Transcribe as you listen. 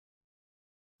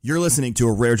You're listening to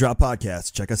a Rare Drop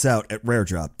podcast. Check us out at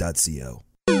raredrop.co.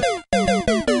 Okay,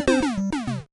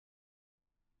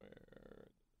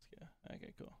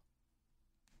 cool.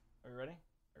 Are you ready?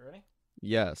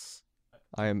 Yes.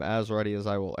 I am as ready as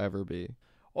I will ever be.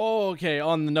 Okay,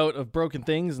 on the note of broken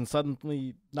things and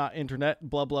suddenly not internet,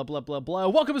 blah, blah, blah, blah, blah.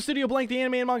 Welcome to Studio Blank, the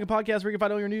anime and manga podcast where you can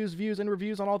find all your news, views, and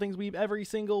reviews on all things weeb every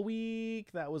single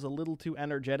week. That was a little too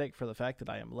energetic for the fact that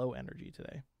I am low energy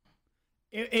today.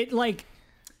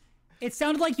 It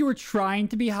sounded like you were trying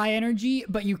to be high energy,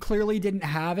 but you clearly didn't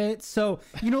have it. So,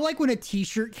 you know, like when a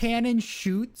t-shirt cannon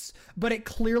shoots, but it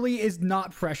clearly is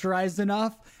not pressurized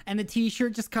enough, and the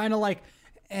t-shirt just kind of like,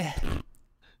 eh.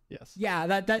 Yes.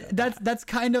 Yeah, that's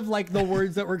kind of like the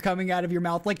words that were coming out of your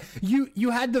mouth. Like you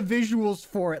had the visuals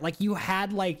for it. Like you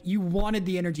wanted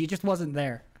the energy. It just wasn't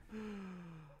there.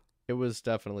 It was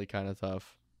definitely kind of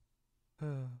tough.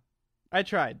 I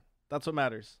tried. That's what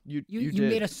matters. You did.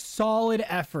 made a solid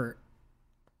effort.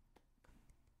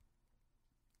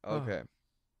 Okay.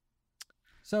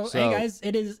 So hey guys,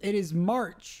 it is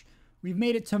March. We've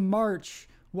made it to March.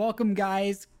 Welcome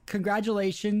guys.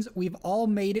 Congratulations. We've all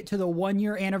made it to the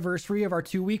 1-year anniversary of our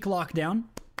 2-week lockdown.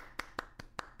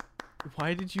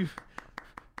 Why did you...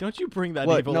 Don't you bring that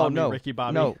What? evil on me, Ricky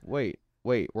Bobby. No, wait.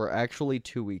 We're actually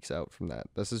 2 weeks out from that.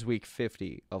 This is week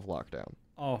 50 of lockdown.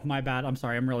 Oh, my bad. I'm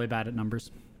sorry. I'm really bad at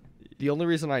numbers. The only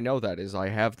reason I know that is I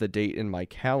have the date in my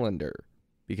calendar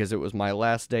because it was my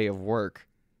last day of work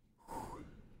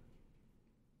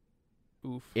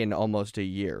Oof. in almost a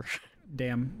year.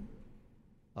 Damn.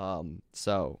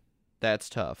 So that's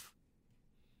tough.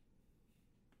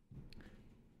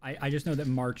 I just know that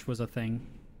March was a thing.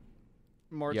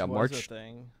 March Yeah, was March- a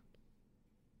thing.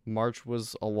 March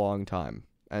was a long time,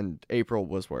 and April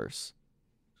was worse.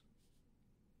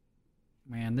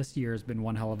 Man, this year has been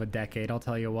one hell of a decade. I'll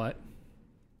tell you what.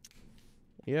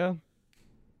 Yeah.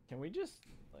 Can we just,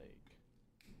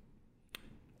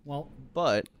 Well,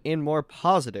 But in more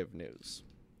positive news,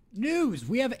 news.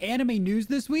 We have anime news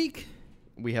this week.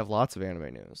 we have lots of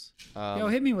anime news. Yo,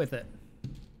 hit me with it.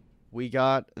 We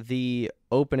got the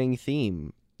opening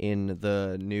theme in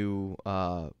the new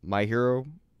My Hero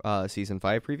Season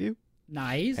 5 preview.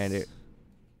 Nice. And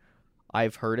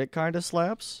I've heard it kind of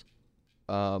slaps.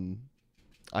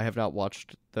 I have not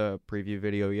watched the preview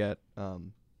video yet,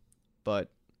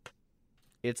 but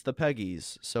it's the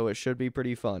Peggies, so it should be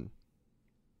pretty fun.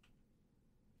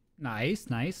 Nice.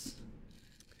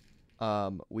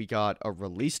 We got a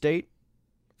release date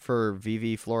for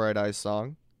VV Fluoride Eyes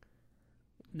song.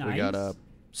 Nice. We got a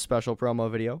special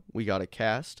promo video. We got a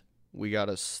cast. We got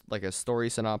a story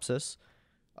synopsis,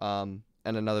 and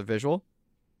another visual.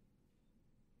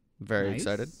 Very Nice.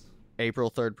 excited. April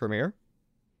 3rd premiere.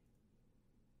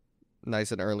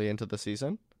 Nice and early into the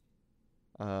season.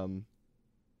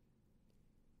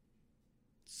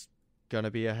 It's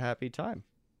gonna be a happy time.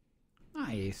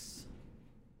 Nice.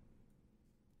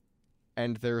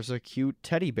 And there's a cute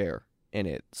teddy bear in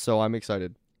it, so I'm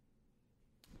excited.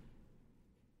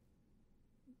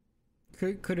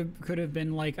 Could have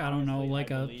been like, I don't know, honestly,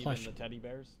 like I a believe plush. in the teddy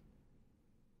bears.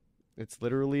 It's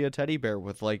literally a teddy bear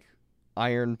with like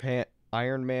Iron Man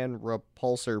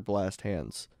repulsor blast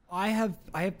hands. I have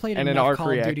played And an enough arc Call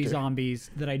of Duty reactor.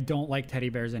 Zombies that I don't like teddy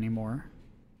bears anymore.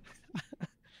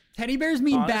 Teddy bears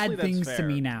mean Honestly, bad that's things to fair.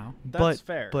 me now. That's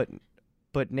fair.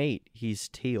 But Nate, he's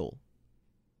teal.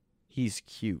 He's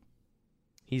cute.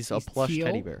 He's a He's plush teal?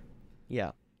 teddy bear.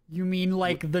 Yeah. You mean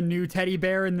like the new teddy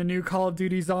bear in the new Call of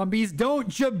Duty Zombies?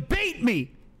 Don't you bait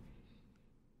me!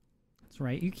 That's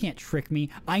right. You can't trick me.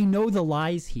 I know the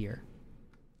lies here.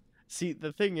 See,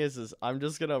 the thing is I'm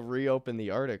just gonna reopen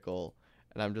the article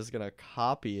and I'm just gonna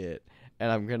copy it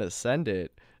and I'm gonna send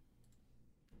it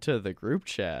to the group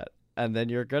chat, and then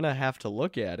you're gonna have to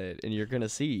look at it and you're gonna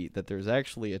see that there's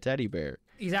actually a teddy bear.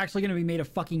 He's actually going to be made of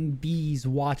fucking bees.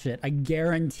 Watch it. I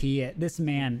guarantee it. This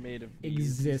man Made of bees, he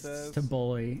exists says. to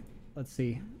bully. Let's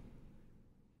see.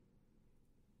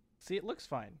 See, it looks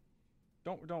fine.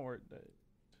 Don't worry.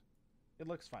 It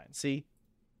looks fine. See?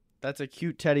 That's a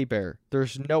cute teddy bear.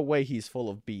 There's no way he's full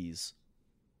of bees.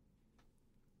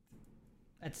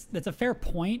 That's a fair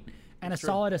point and That's a true.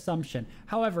 solid assumption.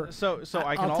 However, So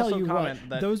I can I'll tell also you comment what,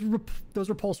 that those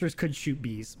repulsors could shoot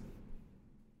bees.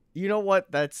 You know what?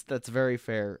 That's very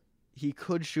fair. He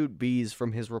could shoot bees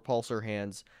from his repulsor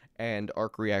hands and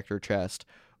arc reactor chest,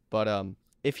 but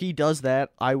if he does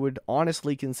that, I would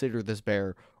honestly consider this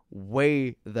bear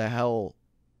way the hell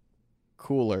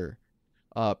cooler,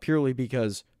 purely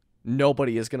because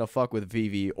nobody is gonna fuck with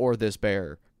Vivi or this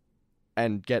bear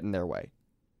and get in their way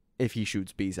if he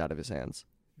shoots bees out of his hands.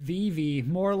 VV,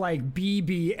 more like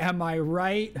BB, am I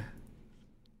right?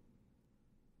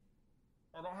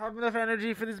 have enough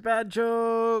energy for these bad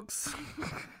jokes.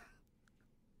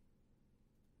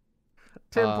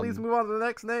 Tim, please move on to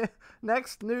the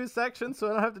next news section so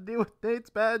I don't have to deal with Nate's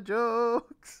bad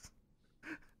jokes.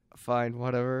 Fine,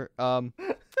 whatever.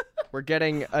 We're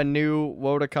getting a new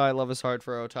Wodakai Love is Hard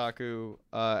for Otaku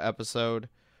episode.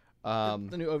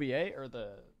 The new OVA or the...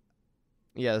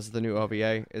 Yeah, this is the new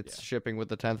OVA. It's shipping with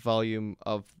the 10th volume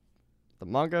of the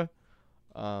manga.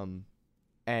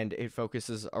 And it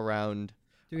focuses around...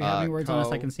 Do we have any words on a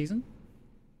second season?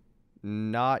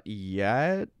 Not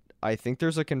yet. I think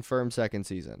there's a confirmed second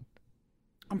season.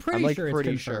 I'm pretty sure it's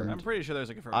confirmed. I'm pretty sure there's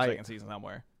a confirmed second season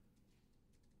somewhere.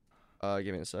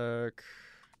 Give me a sec.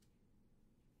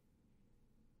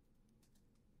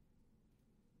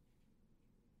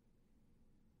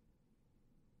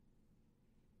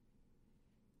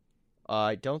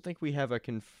 I don't think we have a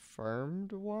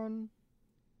confirmed one.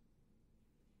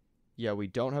 Yeah, we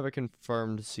don't have a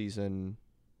confirmed season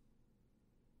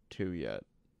 2 yet.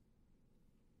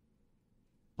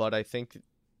 But I think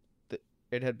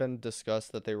it had been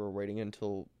discussed that they were waiting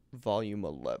until volume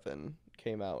 11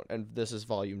 came out, and this is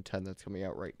volume 10 that's coming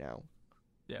out right now.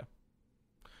 Yeah.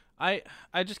 I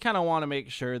just kind of want to make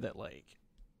sure that, like,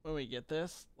 when we get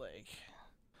this, like,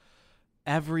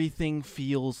 everything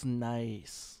feels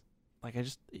nice. Like,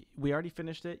 we already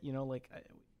finished it, you know, like,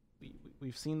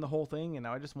 we've seen the whole thing, and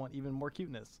now I just want even more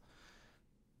cuteness.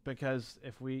 Because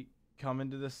if we come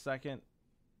into this second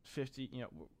 50, you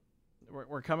know,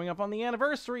 we're coming up on the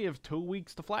anniversary of 2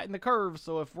 weeks to flatten the curve,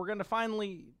 so if we're going to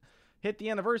finally hit the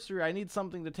anniversary, I need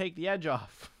something to take the edge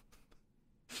off.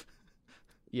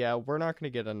 Yeah, we're not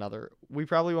going to get another... We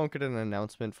probably won't get an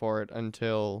announcement for it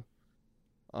until...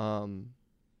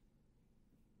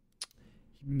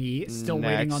 Me still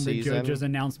waiting on the JoJo's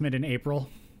announcement in April.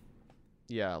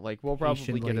 Yeah, like, we'll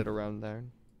probably get it around there.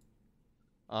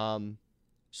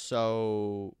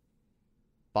 So...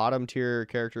 Bottom tier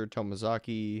character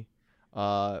Tomazaki...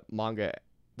 the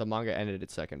manga ended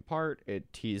its second part.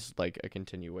 It teased like a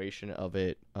continuation of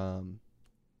it.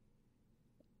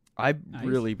 I've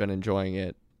really been enjoying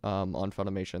it on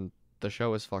Funimation. The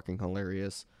show is fucking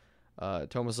hilarious.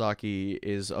 Tomazaki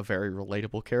is a very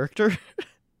relatable character.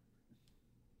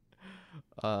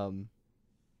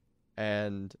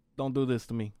 And don't do this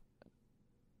to me.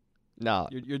 Nah,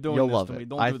 you're doing you'll this love to it. me.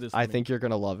 Don't do this to me. I think you're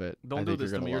gonna love it. Don't do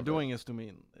this to me. You're doing this to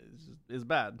me. It's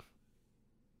bad.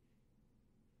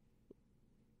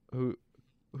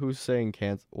 Who's saying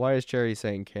cancel? Why is Cherry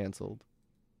saying canceled?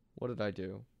 What did I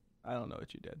do? I don't know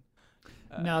what you did.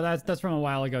 No, that's from a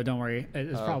while ago. Don't worry.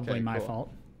 It's probably my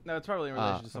fault. No, it's probably in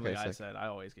relation to something I said. I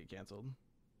always get canceled.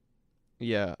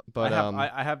 Yeah, but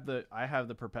I have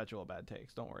the perpetual bad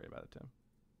takes. Don't worry about it, Tim.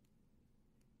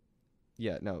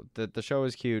 Yeah, no, the show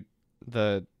is cute.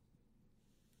 The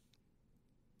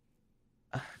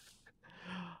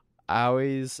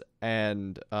Aoi's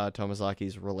and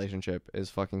Tomazaki's relationship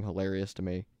is fucking hilarious to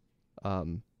me.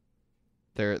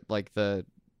 They're like the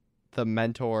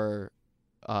mentor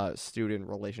student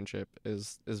relationship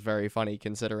is very funny,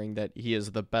 considering that he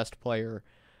is the best player,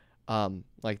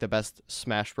 like the best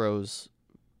Smash Bros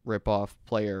ripoff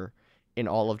player in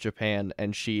all of Japan,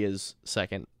 and she is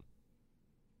second.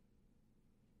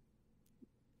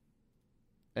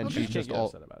 And she's just all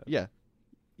upset about it.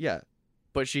 Yeah.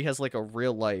 But she has like a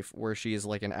real life where she is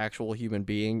like an actual human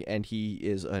being, and he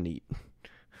is a NEET.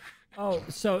 Oh,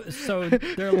 so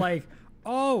they're like,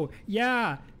 oh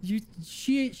yeah,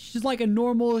 she's like a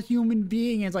normal human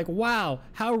being, and it's like, wow,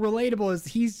 how relatable is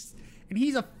he's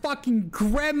a fucking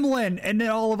gremlin, and then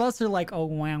all of us are like, oh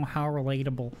wow, how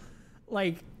relatable.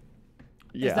 Like,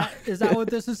 yeah, is that what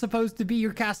this is supposed to be?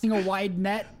 You're casting a wide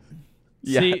net.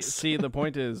 Yes. See, the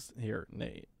point is here,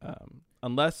 Nate.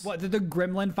 Unless the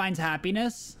gremlin finds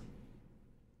happiness.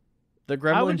 The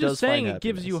gremlin I was just does saying find it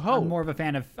gives you happiness. hope. I'm more of a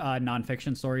fan of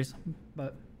nonfiction stories,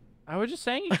 but I was just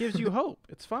saying it gives you hope.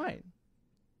 It's fine.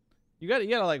 You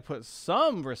gotta like put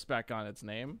some respect on its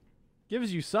name.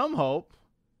 Gives you some hope.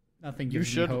 Nothing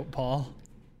gives me hope, Paul.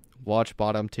 Watch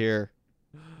Bottom Tier.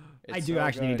 I do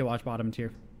actually need to watch Bottom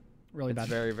Tier. Really bad.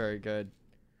 It's very, very good.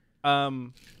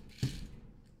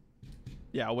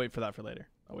 Yeah, I'll wait for that for later.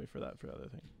 I'll wait for that for the other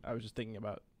thing. I was just thinking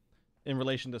about, in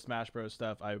relation to Smash Bros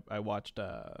stuff, I watched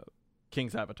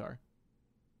King's Avatar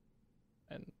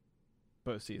and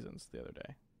both seasons the other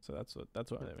day. So that's what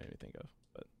that made me think of.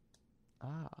 But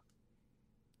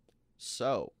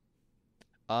So,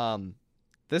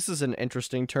 this is an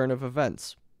interesting turn of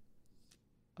events.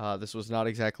 This was not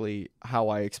exactly how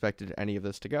I expected any of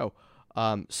this to go.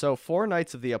 So Four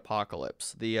Knights of the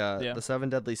Apocalypse, the Seven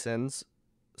Deadly Sins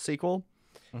sequel,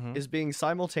 is being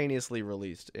simultaneously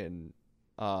released in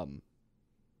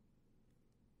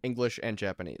English and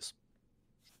Japanese.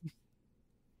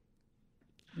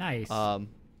 Nice. And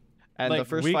Like the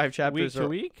first week, 5 chapters week to are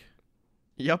week.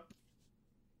 Yep.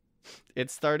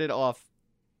 It started off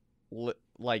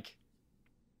like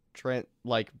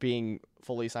being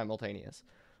fully simultaneous.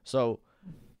 So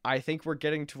I think we're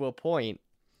getting to a point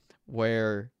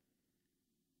where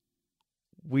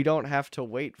we don't have to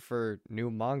wait for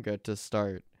new manga to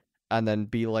start and then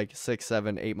be like 6,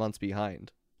 7, 8 months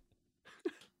behind.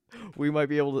 We might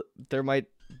be able to, there might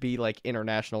be like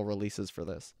international releases for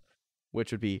this,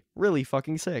 which would be really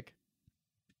fucking sick.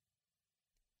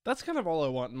 That's kind of all I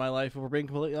want in my life, if we're being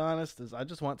completely honest, is I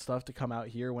just want stuff to come out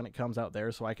here when it comes out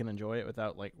there so I can enjoy it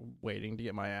without like waiting to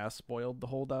get my ass spoiled the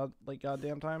whole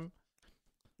goddamn time.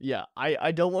 Yeah,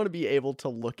 I don't want to be able to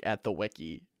look at the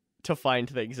wiki to find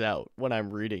things out when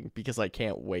I'm reading because I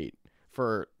can't wait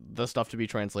for the stuff to be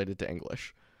translated to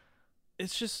English.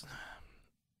 It's just,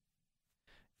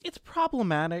 it's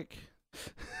problematic.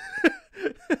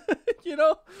 You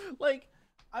know, like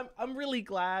I'm really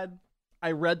glad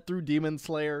I read through Demon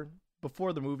Slayer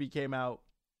before the movie came out,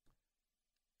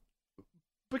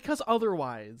 because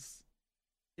otherwise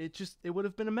it would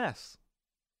have been a mess.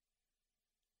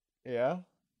 Yeah?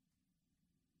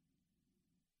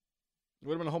 It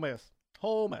would have been a whole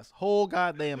mess, whole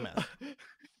goddamn mess.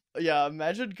 Yeah,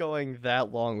 imagine going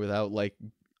that long without like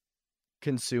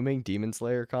consuming Demon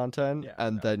Slayer content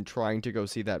and then trying to go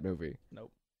see that movie.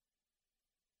 Nope.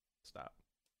 Stop.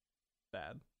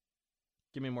 Bad.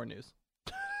 Give me more news.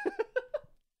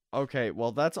 Okay,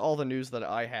 well that's all the news that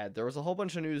I had. There was a whole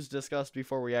bunch of news discussed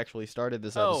before we actually started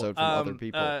this episode from other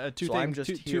people. Two so things, I'm just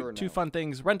here two now. fun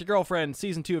things. Rent a Girlfriend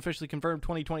season 2 officially confirmed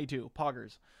 2022.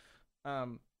 Poggers.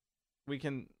 We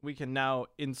can now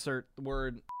insert the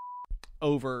word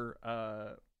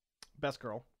over best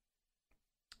girl.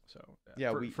 So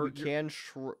yeah, we can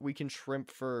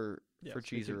shrimp for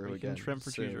Chizuru again. We can shrimp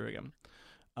for soon. Chizuru again.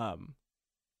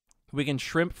 We can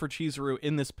shrimp for Chizuru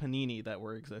in this panini that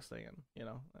we're existing in, you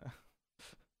know.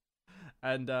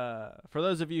 And for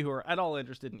those of you who are at all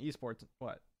interested in esports,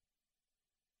 what?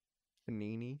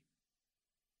 Panini?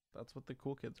 That's what the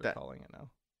cool kids are calling it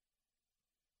now.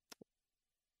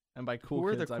 And by cool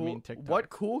kids, I mean TikTok. What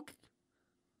cool?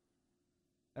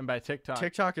 And by TikTok.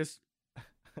 TikTok is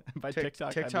by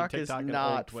TikTok. TikTok I mean is TikTok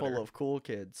not and old full of cool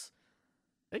kids.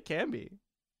 It can be.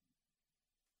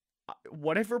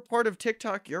 Whatever part of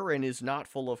TikTok you're in is not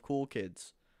full of cool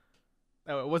kids.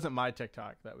 No, it wasn't my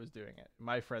TikTok that was doing it.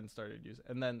 My friend started using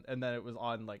it. And then it was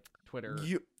on like Twitter.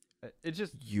 You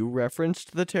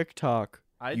referenced the TikTok.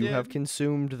 You have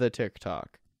consumed the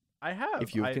TikTok. I have.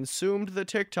 If you've consumed the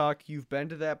TikTok, you've been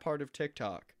to that part of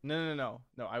TikTok. No.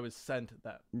 I was sent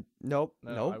that. Nope.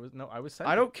 I was sent.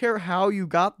 I don't care how you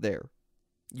got there.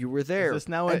 You were there. Is this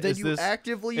now? And then you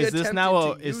actively attempted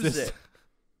to use it.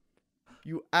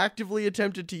 You actively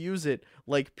attempted to use it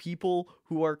like people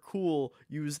who are cool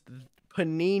use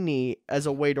Panini as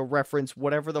a way to reference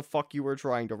whatever the fuck you were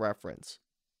trying to reference.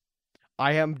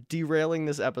 I am derailing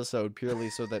this episode purely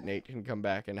so that Nate can come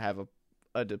back and have a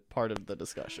part of the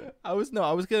discussion. I was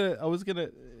gonna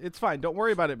it's fine, don't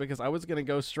worry about it, because I was gonna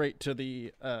go straight to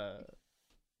the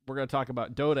we're gonna talk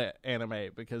about Dota anime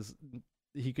because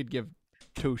he could give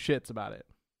two shits about it.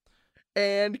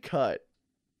 And cut.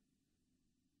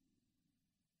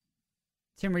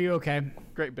 Tim, are you okay?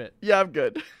 Great bit. Yeah, I'm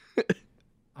good.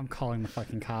 I'm calling the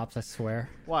fucking cops, I swear.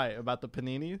 Why? About the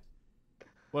panini?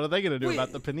 What are they gonna do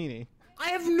about the panini? I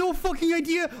have no fucking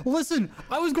idea. Listen,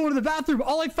 I was going to the bathroom.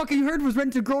 All I fucking heard was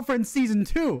Rent a Girlfriend season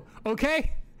 2.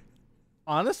 Okay?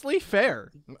 Honestly,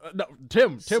 fair. No,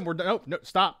 Tim, we're no,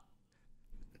 stop.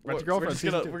 Rent a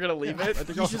Girlfriend. We're gonna leave it.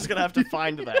 He's just gonna have to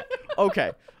find that.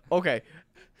 Okay.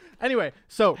 Anyway,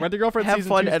 so Rent a Girlfriend Have season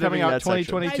fun 2 is coming editing out that section.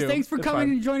 2022. Guys, thanks for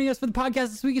coming and joining us for the podcast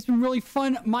this week. It's been really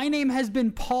fun. My name has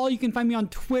been Paul. You can find me on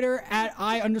Twitter at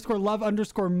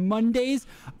I_love_Mondays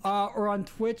or on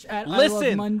Twitch at I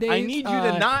Love Mondays. I need you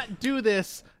to not do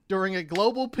this during a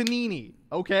global panini,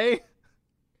 okay?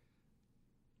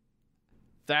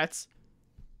 That's...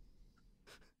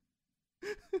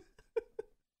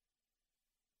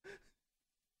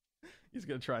 He's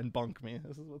going to try and bunk me.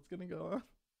 This is what's going to go on.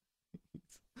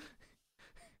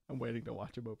 I'm waiting to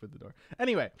watch him open the door.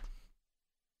 Anyway,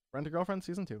 Rent a Girlfriend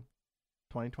season 2,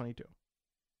 2022.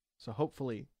 So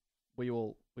hopefully we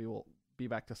will be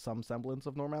back to some semblance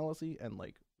of normalcy, and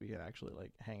like we can actually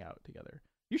like hang out together.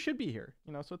 You should be here,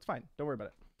 you know, so it's fine. Don't worry about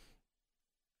it.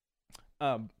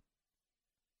 I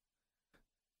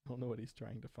don't know what he's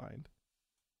trying to find.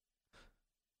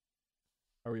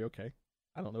 Are we okay?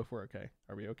 I don't know if we're okay.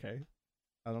 Are we okay?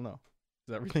 I don't know.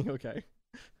 Is everything okay?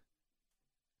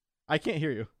 I can't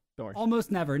hear you. Don't worry.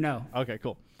 Almost never. No. Okay,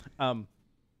 cool. I've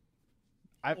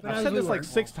But said we this like were.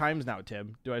 6 times now,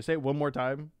 Tim. Do I say it one more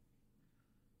time?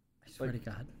 I swear to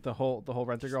God. The whole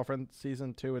Rent a Girlfriend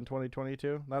season 2 in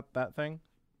 2022? That thing?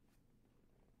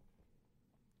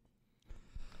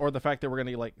 Or the fact that we're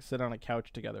gonna like sit on a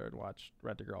couch together and watch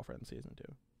Rent a Girlfriend season 2?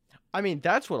 I mean,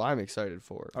 that's what I'm excited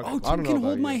for. Okay. Oh, I Tim don't know can about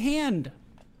hold my you. hand,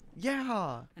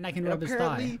 Yeah. and I can And rub his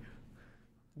apparently, thigh.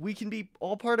 we can be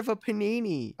all part of a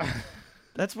panini.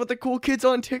 That's what the cool kids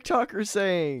on TikTok are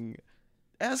saying.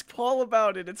 Ask Paul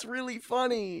about it. It's really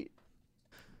funny.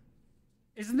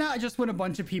 Isn't that just when a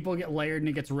bunch of people get layered and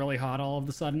it gets really hot all of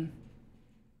a sudden?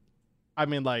 I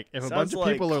mean, like, if a Sounds bunch of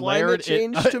like people are climate layered,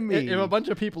 change to me. if a bunch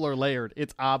of people are layered,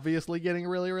 it's obviously getting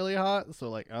really, really hot. So,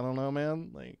 like, I don't know,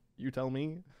 man. Like, you tell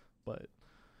me. But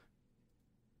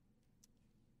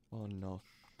Oh no.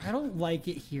 I don't like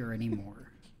it here anymore.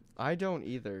 I don't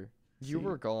either. You See?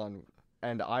 were gone,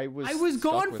 and I was. I was stuck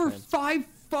gone with for him. 5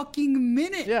 fucking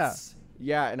minutes. Yeah.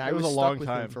 Yeah, and I It was was a stuck long with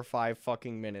time. him for 5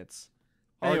 fucking minutes,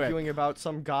 Anyway. arguing about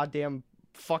some goddamn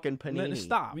fucking panini.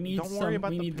 stop. We need Don't worry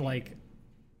about we the need like.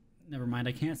 Never mind.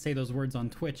 I can't say those words on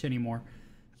Twitch anymore.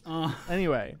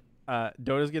 Anyway,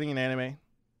 Dota's getting an anime.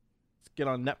 Let's get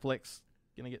on Netflix.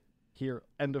 Gonna get here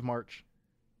end of March.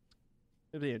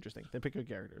 It'll be interesting. They pick good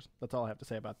characters. That's all I have to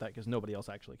say about that because nobody else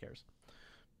actually cares.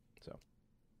 So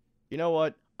You know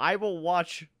what? I will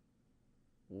watch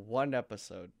 1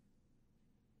 episode.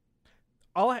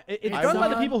 it's I done by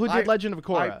the want- people who did I- Legend of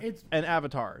Korra It's and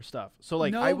Avatar stuff. So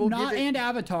like, no, I will not give it- and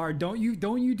Avatar. Don't you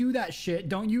do that shit.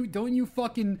 Don't you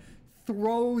fucking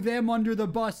throw them under the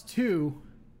bus too.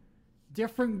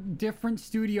 Different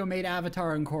studio made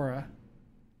Avatar and Korra.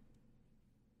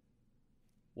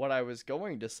 What I was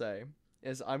going to say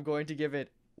is I'm going to give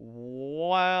it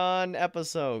 1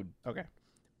 episode. okay,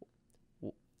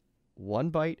 1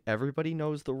 bite. Everybody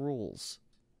knows the rules.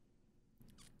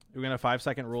 we're gonna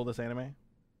 5-second rule this anime.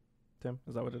 Tim,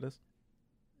 is that what it is?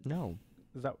 No.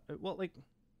 Is that well like?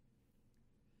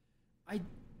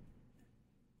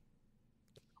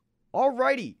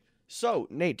 Alrighty. So,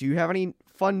 Nate, do you have any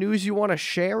fun news you want to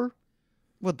share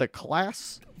with the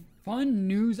class? Fun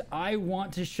news I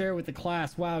want to share with the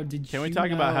class. Wow, Can we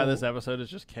talk about how this episode is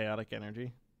just chaotic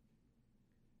energy?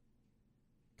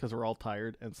 Because we're all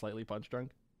tired and slightly punch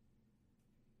drunk.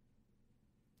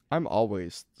 I'm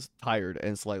always tired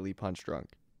and slightly punch drunk.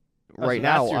 Oh, Right so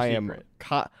now, that's your I am.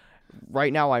 secret.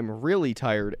 Right now, I'm really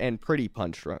tired and pretty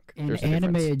punch drunk. In There's a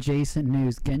anime difference. adjacent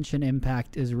news, Genshin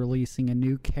Impact is releasing a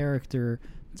new character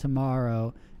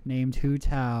tomorrow named Hu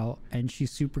Tao, and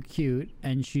she's super cute,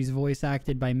 and she's voice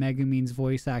acted by Megumin's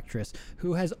voice actress,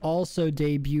 who has also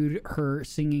debuted her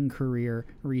singing career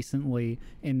recently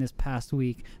in this past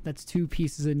week. That's 2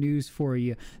 pieces of news for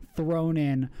you, thrown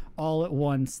in all at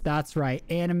once. That's right,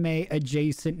 anime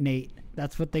adjacent Nate.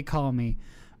 That's what they call me.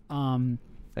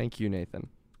 Thank you, Nathan.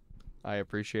 I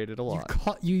appreciate it a lot.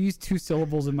 You used 2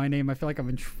 syllables in my name. I feel like I'm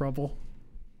in trouble.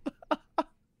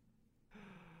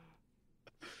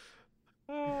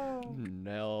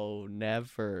 No,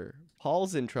 never.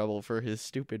 Paul's in trouble for his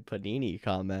stupid Panini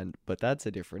comment, but that's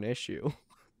a different issue.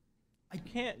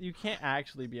 You can't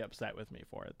actually be upset with me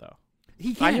for it though.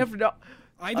 He I can't. have no.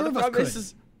 Either the of us problem could.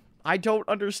 is I don't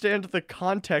understand the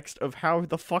context of how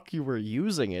the fuck you were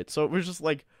using it. So it was just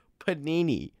like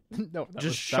Panini. No, that Just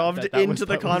was, shoved that was- into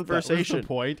the that was conversation. the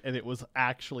point, and it was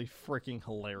actually freaking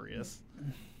hilarious.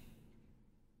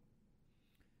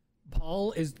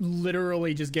 Paul is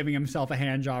literally just giving himself a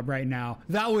hand job right now.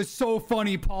 That was so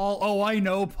funny, Paul. Oh, I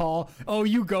know, Paul. Oh,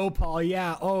 you go, Paul.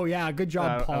 Yeah. Oh, yeah. Good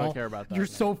job, I Paul. don't care about that, You're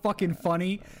man. so fucking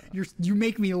funny. You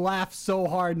make me laugh so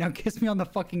hard. Now kiss me on the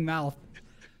fucking mouth.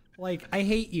 Like, I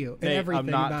hate you and Nate, everything I'm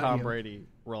not about Tom you. Brady.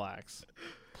 Relax.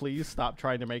 Please stop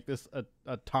trying to make this a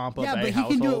Tampa Yeah, Bay but he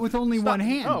household. can do it with only Stop- one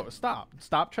hand. No, stop.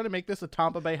 Stop trying to make this a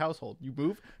Tampa Bay household. You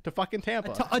move to fucking Tampa.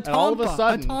 A and all of a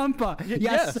sudden, Tampa. Yes,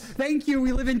 yes. thank you.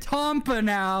 We live in Tampa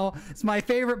now. It's my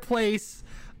favorite place.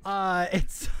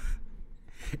 It's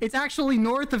actually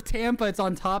north of Tampa. It's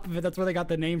on top of it. That's where they got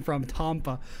the name from,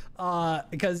 Tampa.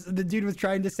 Because the dude was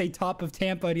trying to say top of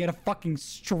Tampa and he had a fucking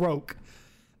stroke.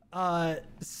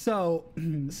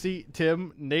 See,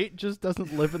 Tim, Nate just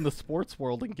doesn't live in the sports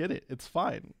world and get it. It's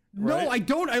fine. No, right? I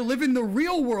don't. I live in the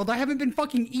real world. I haven't been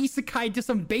fucking isekai to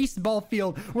some baseball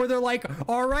field where they're like,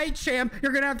 all right, champ,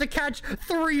 you're going to have to catch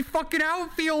 3 fucking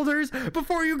outfielders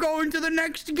before you go into the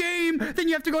next game. Then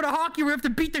you have to go to hockey where you have to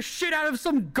beat the shit out of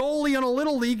some goalie on a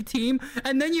little league team.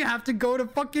 And then you have to go to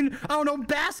fucking, I don't know,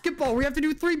 basketball where you have to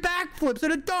do 3 backflips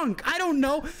and a dunk. I don't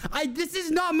know. This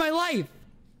is not my life.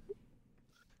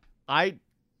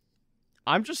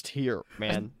 I'm just here,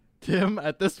 man. Tim,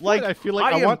 at this point, Like, I feel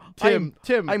like I I am- want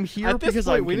Tim. I'm here at this because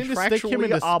point, I'm we need to stick him in contractually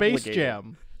the Space obligated.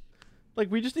 Jam. Like,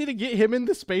 we just need to get him in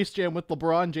the Space Jam with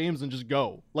LeBron James and just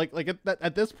go. Like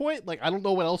at this point, like, I don't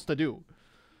know what else to do.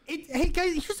 Hey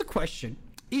guys, here's a question: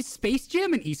 is Space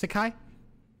Jam an isekai?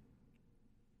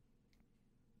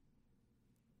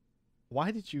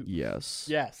 Why did you? Yes.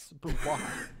 Yes, but why?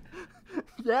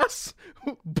 Yes,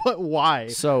 but why?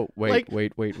 So Like-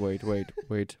 wait.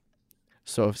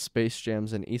 So if Space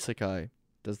Jam's an isekai,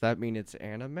 does that mean it's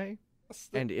anime?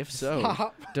 And if so,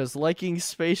 Stop. does liking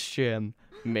Space Jam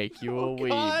make you a weeb?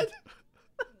 God.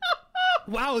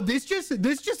 Wow, this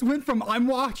just went from I'm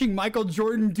watching Michael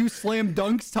Jordan do slam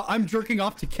dunks to I'm jerking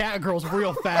off to cat girls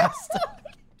real fast.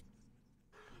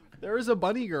 There is a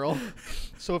bunny girl,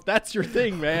 so if that's your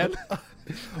thing, man.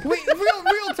 Wait,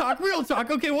 real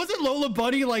talk. Okay, wasn't Lola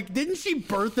Bunny like? Didn't she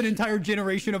birth an entire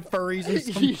generation of furries or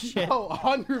some shit? No,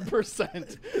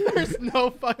 100%. There's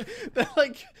no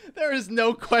there is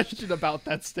no question about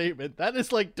that statement. That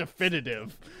is like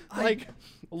definitive. Like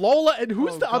Lola, and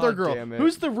who's Oh, the other God girl? damn it.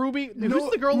 Who's the Ruby?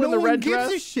 Who's the girl no in the one red gives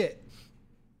dress? a shit.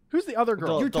 Who's the other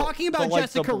girl? You're talking about like, the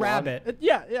Jessica blonde- Rabbit.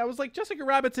 Yeah, I was like, Jessica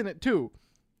Rabbit's in it too.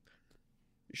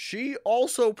 She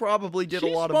also probably did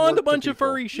She a lot of spawned work a bunch to of people.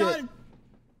 furry shit.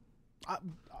 Not-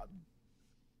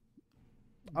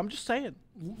 I'm just saying.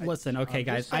 Listen, okay, I'm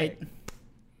guys. just saying.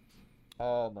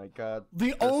 Oh my god. The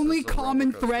This only is a common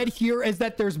roller coaster. thread here is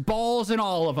that there's balls in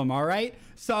all of them. All right,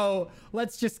 so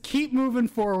let's just keep moving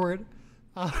forward.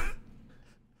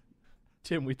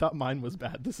 Tim, we thought mine was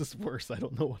bad. This is worse. I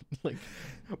don't know what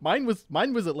mine was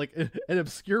like an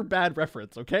obscure bad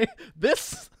reference, okay?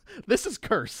 This is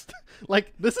cursed.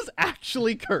 Like, this is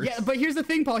actually cursed. Yeah, but here's the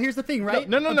thing, Paul. Here's the thing, right?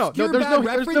 No. Obscure There's bad no-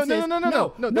 there's no- references.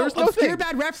 no. There's no obscure thing.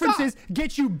 bad references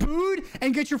get you booed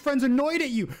and get your friends annoyed at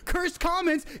you. Cursed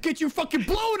comments get you fucking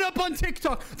blown up on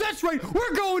TikTok. That's right.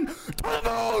 We're going to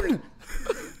the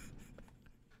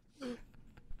moon.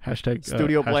 Hashtag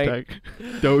Studio Blank.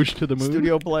 Doge to the moon.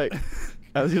 Studio Blank.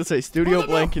 I was gonna say Studio the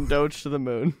Blank and Doge to the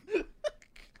moon.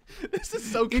 This is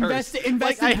so cursed.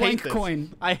 Invest I in hate Blank this.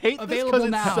 Coin. I hate this Available because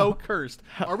it's now. so cursed.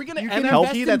 Are we gonna You can NFT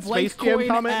invest that in Blank Space Jam Coin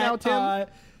comment at, now, Tim?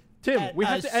 Tim, we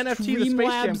have to NFT the Space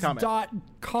Jam comment.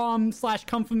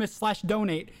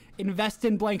 Streamlabs.com/Comfimus/donate. Invest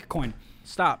in Blank Coin.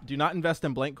 Stop. Do not invest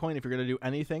in Blank Coin. If you're going to do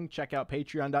anything, check out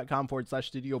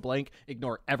patreon.com/Studio Blank.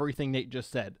 Ignore everything Nate just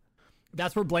said.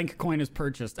 That's where Blank Coin is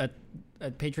purchased at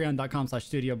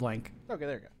patreon.com/Studio Blank. Okay,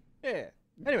 there you go. Yeah.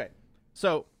 Anyway,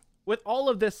 so with all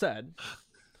of this said,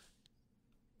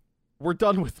 we're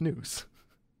done with news.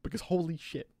 Because holy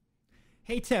shit.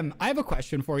 Hey Tim, I have a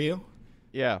question for you.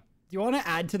 Yeah. Do you want to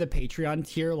add to the Patreon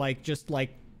tier just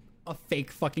a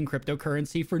fake fucking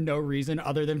cryptocurrency for no reason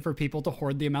other than for people to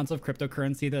hoard the amounts of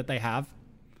cryptocurrency that they have?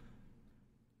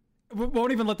 We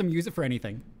won't even let them use it for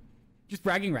anything. Just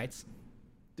bragging rights.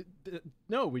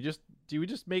 No, we just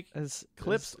make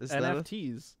clips is that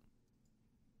NFTs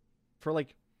for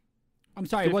like I'm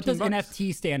sorry, what does $15?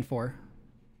 NFT stand for?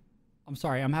 I'm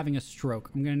sorry, I'm having a stroke.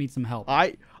 I'm gonna need some help.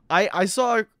 I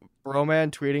saw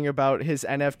Broman tweeting about his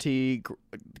NFT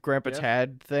Grandpa Yeah.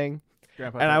 Tad thing,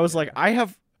 Grandpa and I was yeah. like,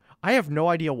 I have no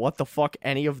idea what the fuck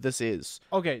any of this is.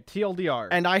 Okay, TLDR.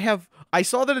 And I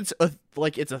saw that it's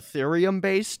it's Ethereum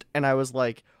based, and I was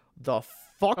like, the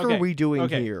fuck Okay, are we doing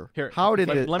okay, here? Here, How did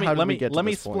let it? me how did let we me get to let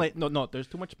me this explain. point? No, there's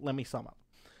too much. Let me sum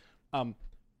up.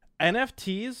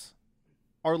 NFTs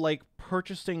are like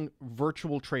purchasing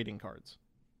virtual trading cards,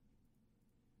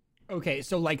 Okay,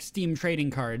 so like Steam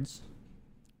trading cards.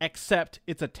 except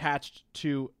it's attached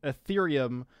to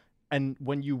Ethereum, and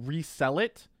when you resell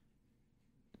it,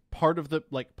 part of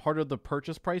the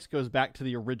purchase price goes back to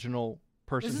the original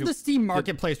person. This is who, the Steam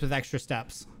marketplace with extra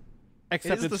steps.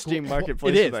 except It is the it's Steam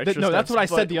marketplace. It is. with extra No, that's steps, what I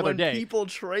said but the other when day. People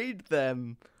trade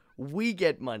them. We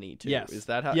get money too. Yes. Is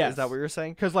that how? Yes. Is that what you're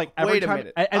saying? Because like every Wait a time,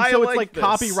 minute. and I so it's like like this.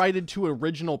 copyrighted to an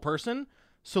original person.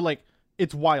 So like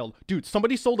it's wild, dude.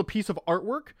 Somebody sold a piece of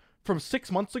artwork from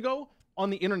 6 months ago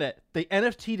on the internet. They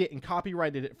NFT'd it and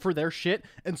copyrighted it for their shit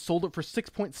and sold it for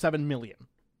 6.7 million.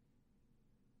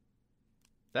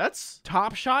 That's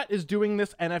Top Shot is doing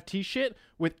this NFT shit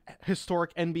with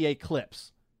historic NBA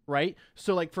clips, right?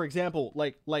 So like for example,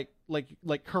 like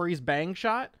Curry's bang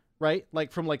shot, right?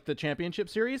 Like from like the championship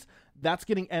series, that's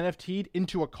getting NFT'd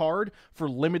into a card for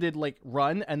limited like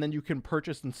run, and then you can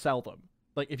purchase and sell them.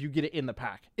 Like if you get it in the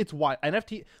pack. It's wild.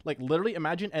 NFT, like literally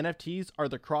imagine NFTs are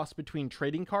the cross between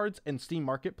trading cards and Steam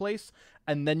Marketplace,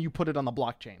 and then you put it on the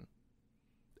blockchain.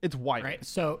 It's wild. Right.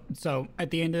 So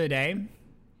at the end of the day,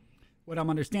 what I'm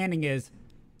understanding is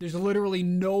there's literally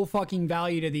no fucking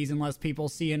value to these unless people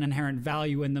see an inherent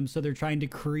value in them. So they're trying to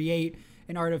create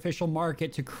an artificial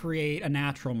market to create a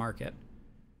natural market.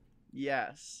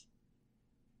 Yes.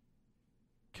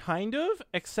 Kind of,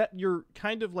 except you're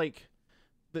kind of like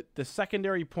the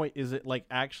secondary point is it like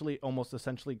actually almost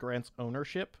essentially grants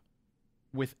ownership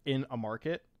within a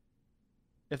market,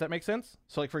 if that makes sense.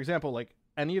 So like, for example, like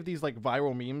any of these like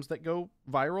viral memes that go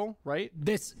viral, right?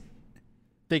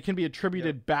 They can be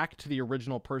attributed back to the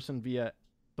original person via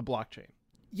the blockchain.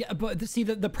 Yeah, but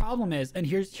the problem is, and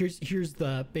here's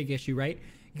the big issue, right?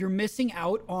 You're missing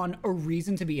out on a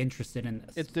reason to be interested in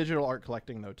this. It's digital art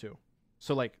collecting though too.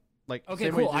 So like okay,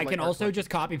 same way cool. you do, I like, can art also collecting. just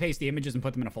copy paste the images and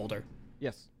put them in a folder.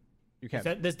 Yes, you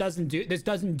can. This doesn't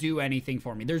do anything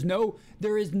for me. There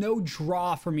is no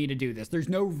draw for me to do this. There's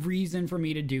no reason for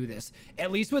me to do this.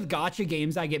 At least with gacha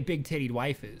games, I get big tittied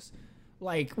waifus.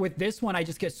 Like with this one, I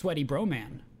just get sweaty bro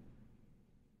man.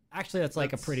 Actually, that's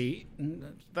like a pretty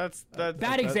That's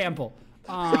bad example.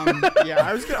 Yeah,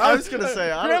 I was gonna say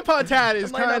Grandpa Tad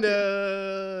is that might not kind be-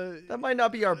 of that might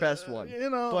not be our best one. you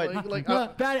know, but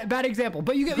like bad example.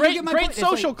 But you get great my great point. It's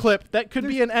social like, clip that could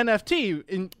be an NFT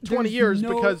in 20 there's years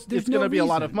no- because there's it's going to no be a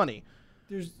lot of reason. money.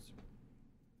 There's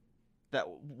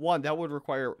that would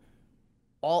require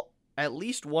at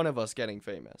least one of us getting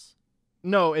famous.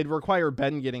 No, it'd require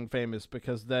Ben getting famous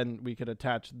because then we could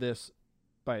attach this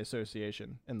by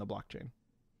association in the blockchain.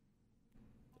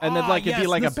 And then like it'd be yes,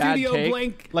 like the a bad Studio take.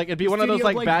 Blank- Like it'd be the one of those Studio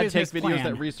like Blank bad take business videos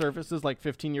plan. that resurfaces like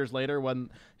 15 years later when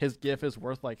his GIF is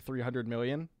worth like 300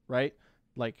 million, right?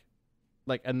 Like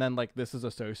and then like this is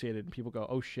associated and people go,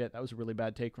 "Oh shit, that was a really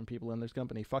bad take from people in this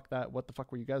company. Fuck that. What the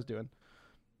fuck were you guys doing?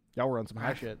 Y'all were on some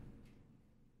high shit."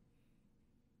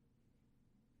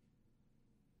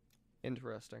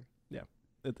 Interesting. Yeah.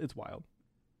 It's wild.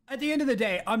 At the end of the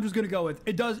day, I'm just gonna go with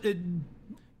it.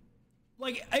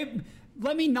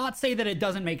 Let me not say that it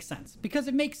doesn't make sense because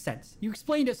it makes sense. You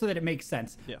explained it so that it makes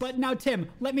sense. Yes. But now, Tim,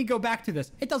 let me go back to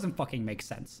this. It doesn't fucking make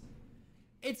sense.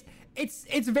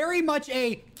 It's very much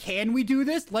a can we do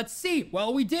this? Let's see.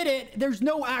 Well, we did it. There's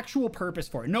no actual purpose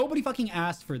for it. Nobody fucking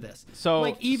asked for this. So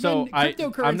like even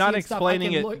cryptocurrency I'm not and stuff, I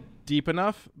explaining can it look- deep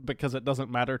enough because it doesn't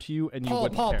matter to you and you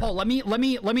wouldn't care. Paul, let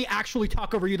me actually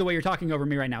talk over you the way you're talking over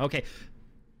me right now. Okay.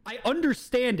 I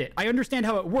understand it. I understand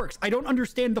how it works. I don't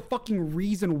understand the fucking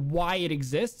reason why it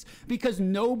exists because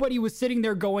nobody was sitting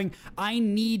there going, I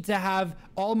need to have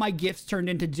all my gifts turned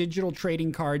into digital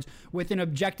trading cards with an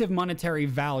objective monetary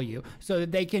value so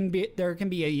that there can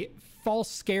be a false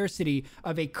scarcity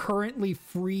of a currently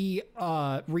free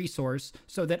resource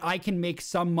so that I can make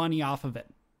some money off of it.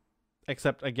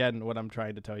 Except, again, what I'm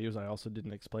trying to tell you is I also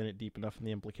didn't explain it deep enough in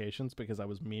the implications because I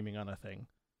was memeing on a thing.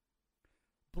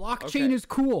 Blockchain is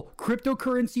cool.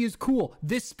 Cryptocurrency is cool.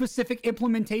 This specific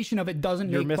implementation of it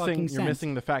doesn't make fucking sense. You're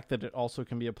missing the fact that it also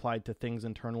can be applied to things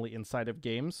internally inside of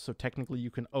games. So technically, you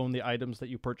can own the items that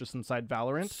you purchase inside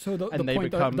Valorant. So the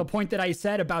the point that I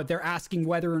said about they're asking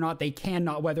whether or not they can,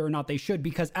 not whether or not they should,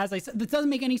 because as I said, this doesn't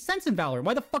make any sense in Valorant.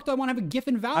 Why the fuck do I want to have a GIF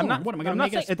in Valorant? What am I going to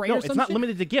make it a spray or it's some not shit?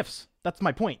 limited to gifts. That's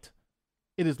my point.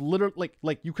 It is literally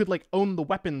like you could like own the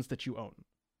weapons that you own.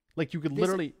 Like you could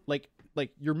literally like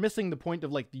you're missing the point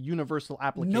of like the universal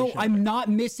application. No, of I'm it. not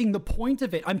missing the point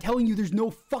of it. I'm telling you there's no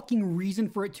fucking reason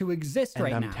for it to exist And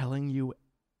right I'm now. telling you,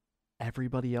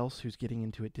 everybody else who's getting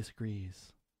into it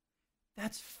disagrees.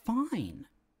 That's fine.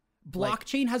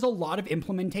 Blockchain has a lot of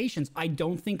implementations. I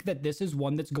don't think that this is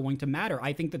one that's going to matter.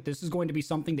 I think that this is going to be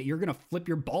something that you're going to flip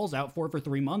your balls out for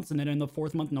 3 months, and then in the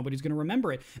 4th month, nobody's going to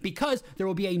remember it because there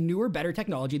will be a newer, better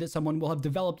technology that someone will have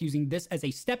developed using this as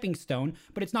a stepping stone,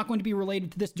 but it's not going to be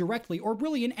related to this directly or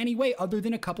really in any way other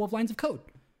than a couple of lines of code.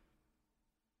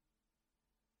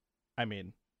 I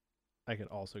mean, I could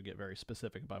also get very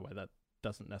specific about why that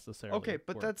doesn't necessarily Okay,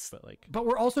 but work, that's- but like But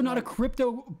we're also not a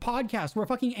crypto podcast. We're a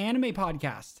fucking anime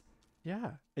podcast.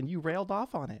 yeah, and you railed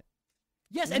off on it.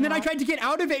 Yes, and then I tried to get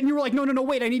out of it, and you were like, no,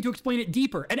 wait, I need to explain it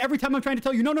deeper. And every time I'm trying to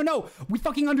tell you, no, we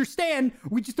fucking understand.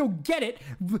 We just don't get it.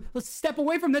 Let's step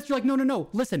away from this. You're like, no.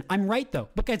 Listen, I'm right, though.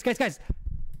 But guys,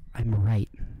 I'm right.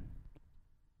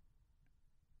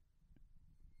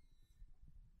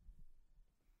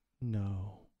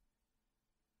 No.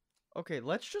 Okay,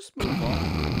 let's just move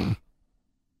on.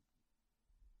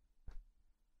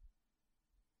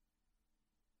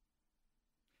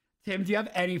 Tim, do you have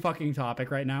any fucking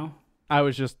topic right now? I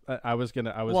was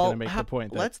gonna make the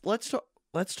point that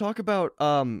let's talk about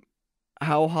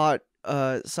how hot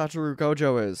Satoru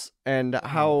Gojo is and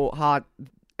how hot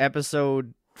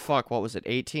episode what was it,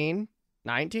 18?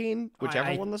 19?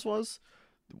 Whichever one this was.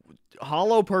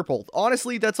 Hollow Purple.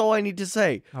 Honestly, that's all I need to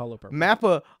say. Hollow Purple.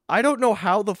 Mappa, I don't know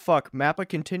how the fuck Mappa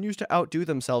continues to outdo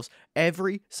themselves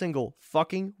every single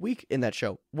fucking week in that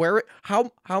show.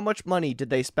 How much money did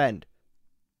they spend?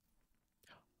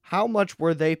 how much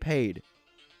were they paid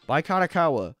by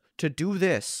Kadokawa to do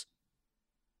this?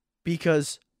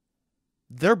 Because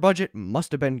their budget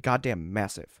must have been goddamn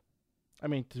massive. I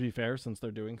mean, to be fair, since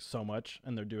they're doing so much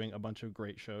and they're doing a bunch of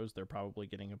great shows, they're probably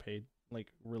getting paid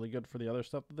like really good for the other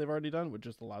stuff that they've already done, which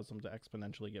just allows them to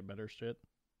exponentially get better shit.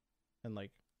 And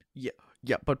like, Yeah,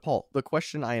 but Paul, the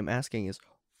question I am asking is,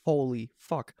 holy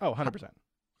fuck. oh, 100%.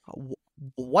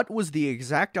 What was the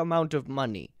exact amount of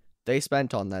money they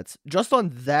spent on that, just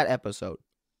on that episode?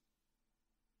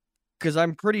 Because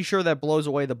I'm pretty sure that blows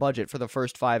away the budget for the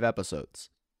first 5 episodes.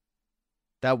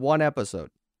 That one episode.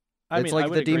 It's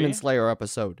like the Demon Slayer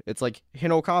episode. It's like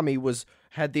Hinokami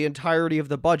had the entirety of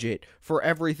the budget for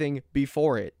everything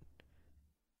before it.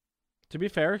 To be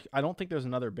fair, I don't think there's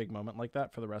another big moment like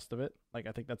that for the rest of it. Like,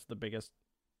 I think that's the biggest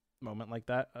moment like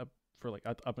that for like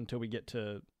up until we get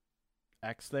to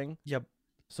X thing. Yep.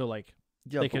 So like,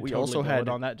 Yeah, they but could we totally also blow had it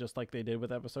on that just like they did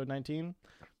with episode 19.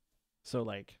 So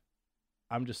like,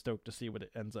 I'm just stoked to see what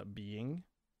it ends up being.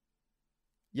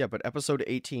 Yeah, but episode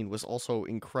 18 was also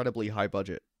incredibly high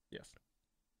budget. Yes.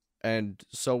 And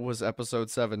so was episode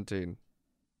 17.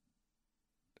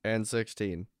 And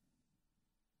 16.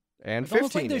 And It's 15,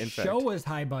 almost like the in show fact. was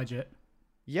high budget.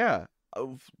 Yeah.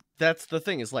 That's the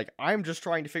thing, is like, I'm just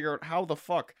trying to figure out how the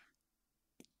fuck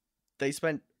they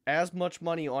spent as much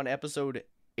money on episode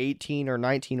 18 or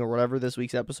 19 or whatever this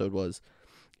week's episode was,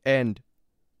 and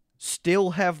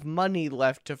still have money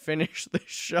left to finish the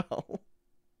show.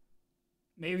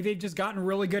 Maybe they've just gotten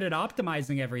really good at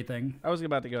optimizing everything. I was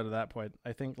about to go to that point.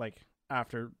 I think like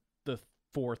after the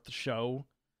 4th show,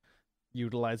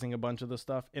 utilizing a bunch of the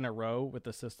stuff in a row with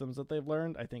the systems that they've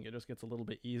learned, I think it just gets a little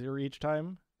bit easier each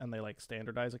time, and they like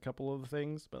standardize a couple of the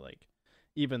things. But like,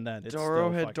 even then, it's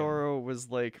still fucking... Dorohedoro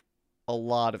was like a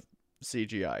lot of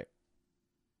CGI.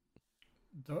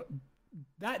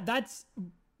 That's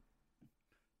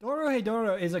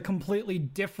Dorohedoro is a completely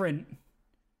different.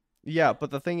 Yeah, but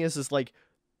the thing is like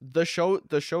the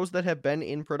shows that have been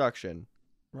in production,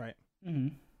 right,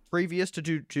 previous to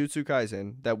Jujutsu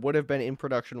Kaisen, that would have been in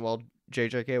production while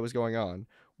JJK was going on,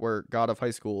 were God of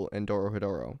High School and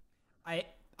Dorohedoro.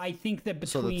 I think that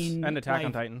between and Attack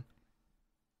on Titan.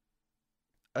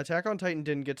 Attack on Titan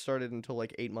didn't get started until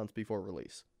like 8 months before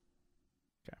release.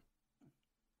 Okay.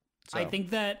 So. I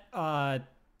think that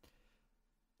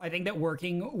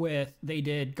working with, they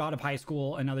did God of High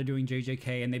School and now they're doing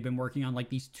JJK, and they've been working on like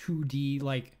these 2D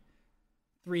like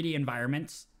 3D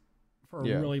environments for a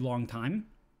really long time.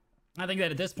 I think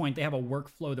that at this point they have a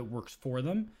workflow that works for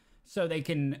them, so they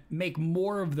can make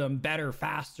more of them better,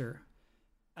 faster,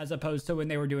 as opposed to when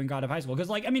they were doing God of High School. Because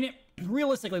like, I mean,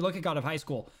 realistically, look at God of High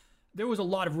School. There was a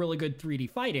lot of really good 3D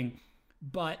fighting,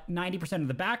 but 90% of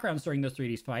the backgrounds during those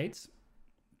 3D fights,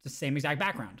 the same exact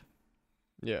background.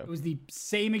 Yeah. It was the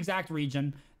same exact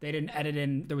region. They didn't edit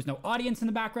in. There was no audience in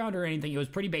the background or anything. It was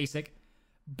pretty basic,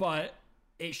 but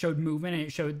it showed movement and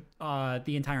it showed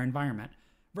the entire environment.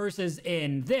 Versus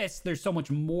in this, there's so much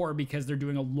more because they're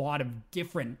doing a lot of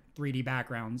different 3D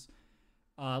backgrounds.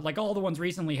 Like all the ones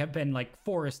recently have been like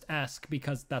forest-esque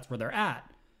because that's where they're at.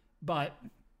 But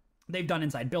they've done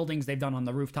inside buildings. They've done on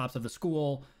the rooftops of the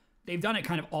school. They've done it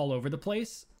kind of all over the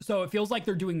place. So it feels like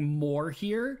they're doing more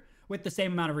here with the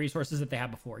same amount of resources that they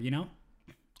had before, you know?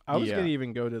 I was going to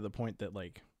even go to the point that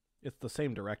like, it's the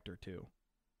same director too.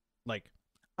 Like,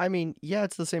 I mean, yeah,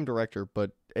 it's the same director,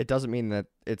 but it doesn't mean that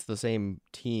it's the same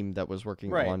team that was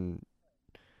working on.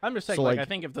 I'm just saying, so, like, I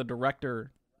think if the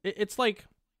director, it's like,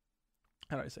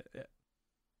 how do I say it?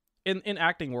 In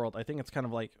acting world, I think it's kind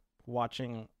of like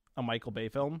watching a Michael Bay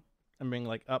film and being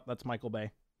like, oh, that's Michael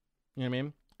Bay. You know what I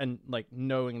mean? And like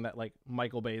knowing that like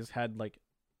Michael Bay's had like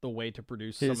the way to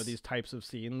produce some of these types of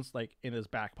scenes like in his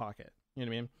back pocket. You know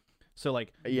what I mean? So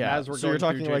like, as we're so you're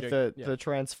going talking through like JJ the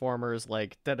Transformers,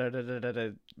 like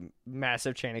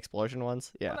massive chain explosion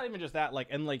ones. Yeah. Well, not even just that, like,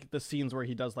 and like the scenes where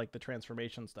he does like the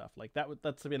transformation stuff, like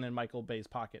that's been in Michael Bay's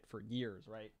pocket for years,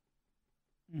 right?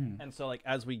 And so like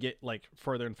as we get like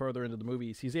further and further into the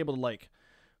movies, he's able to like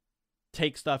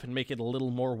take stuff and make it a little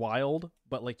more wild,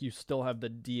 but like you still have the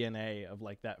DNA of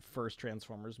like that first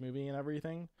Transformers movie and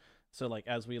everything. So like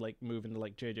as we like move into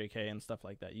like JJK and stuff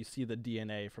like that, you see the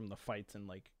DNA from the fights in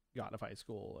like God of High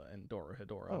School and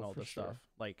Dorohedoro and all this stuff.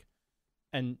 Like,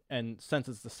 and since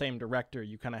it's the same director,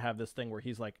 you kind of have this thing where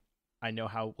he's like, I know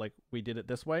how like we did it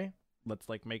this way. Let's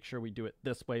like make sure we do it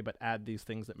this way, but add these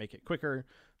things that make it quicker,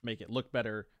 make it look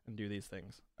better, and do these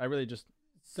things. I really just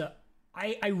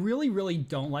I really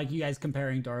don't like you guys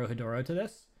comparing Dorohedoro to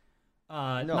this.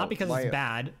 Not because it's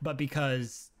bad, but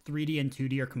because 3D and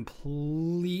 2D are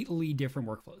completely different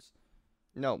workflows.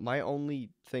 No, my only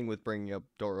thing with bringing up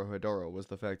Dorohedoro was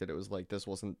the fact that it was like this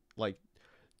wasn't like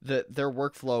their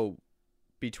workflow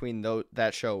between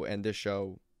that show and this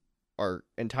show are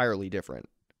entirely different.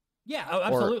 Yeah,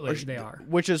 absolutely, they are.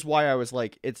 Which is why I was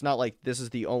like, it's not like this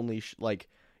is the only like,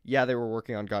 yeah, they were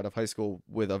working on God of High School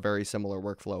with a very similar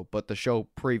workflow, but the show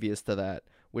previous to that,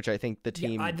 which I think the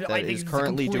team I that think is it's a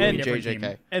currently completely doing different JJK.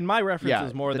 team. And my reference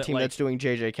is more the that team like that's doing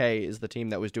JJK is the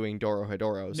team that was doing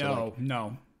Dorohedoro. So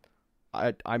No.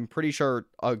 I'm pretty sure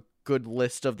a good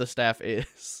list of the staff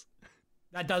is.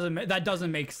 That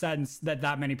doesn't make sense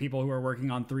that many people who are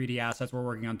working on 3D assets are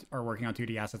working on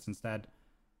 2D assets instead.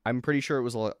 I'm pretty sure it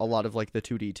was a lot of like the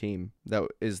 2D team that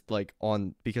is like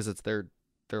on because it's their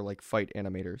like fight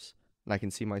animators, and I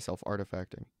can see myself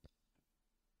artifacting.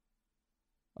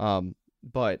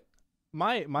 But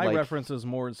my like, reference is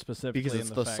more specifically because it's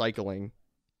in the fact, cycling.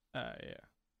 Yeah.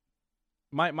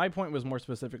 My point was more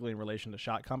specifically in relation to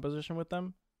shot composition with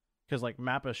them, because like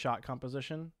Mappa's shot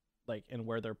composition, like and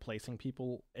where they're placing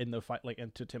people in the fight, like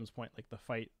and to Tim's point, like the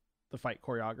fight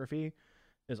choreography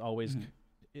is always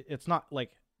it's not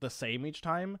like the same each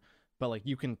time, but like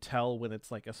you can tell when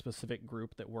it's like a specific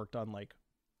group that worked on like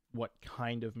what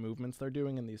kind of movements they're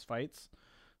doing in these fights.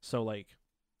 So like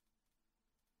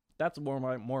that's more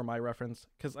my reference,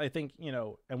 because I think, you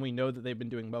know, and we know that they've been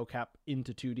doing mocap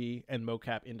into 2D and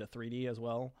mocap into 3D as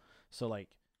well. So like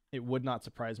it would not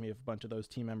surprise me if a bunch of those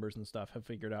team members and stuff have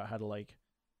figured out how to like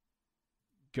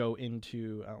go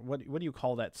into what do you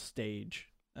call that stage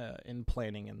in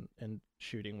planning and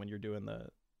shooting when you're doing the,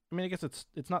 I mean, I guess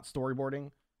it's not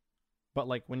storyboarding, but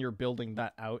like when you're building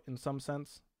that out in some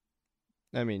sense.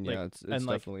 I mean, like, yeah, it's and,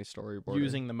 like, definitely storyboarding.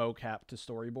 Using the mocap to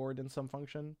storyboard in some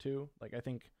function too. Like I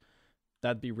think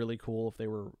that'd be really cool if they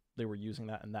were using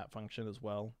that in that function as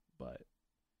well. But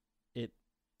I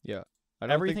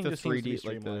don't everything think the just seems to be 3D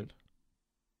like the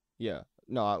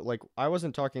streamlined. like I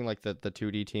wasn't talking like the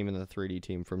 2D team and the 3D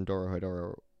team from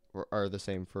Dorohedoro are the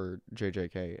same for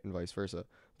JJK and vice versa.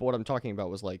 But what I'm talking about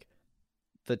was like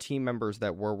the team members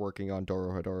that were working on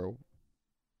Dorohedoro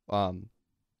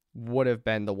would have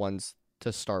been the ones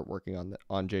to start working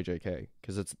on JJK,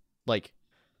 because it's like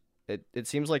it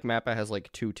seems like Mappa has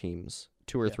like two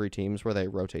or three teams where they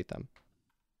rotate them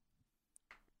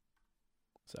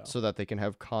so that they can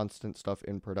have constant stuff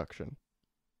in production,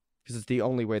 because it's the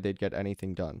only way they'd get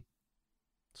anything done.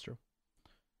 It's true.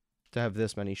 To have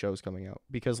this many shows coming out,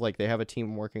 because like they have a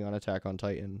team working on Attack on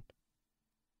Titan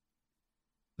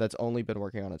that's only been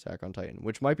working on Attack on Titan,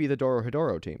 which might be the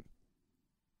Dorohedoro team.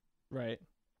 Right.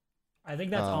 I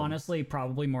think that's honestly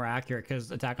probably more accurate,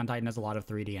 because Attack on Titan has a lot of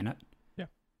 3D in it.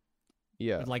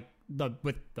 Yeah.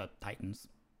 With the Titans.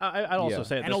 I'd also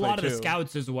say it and this a way, lot of the too.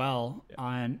 scouts as well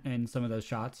in some of those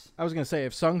shots. I was gonna say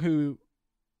if Sungwoo,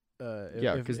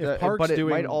 because if Park's but it doing,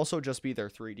 might also just be their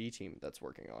 3D team that's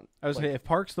working on. I was gonna say if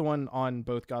Park's the one on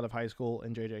both God of High School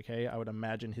and JJK, I would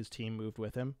imagine his team moved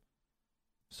with him.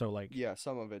 So like Yeah,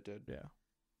 some of it did. yeah.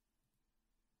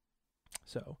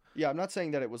 So Yeah, I'm not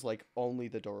saying that it was like only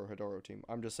the Dorohedoro team.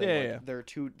 I'm just saying Yeah. their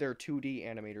 2D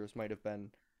animators might have been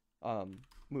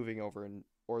moving over,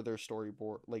 or their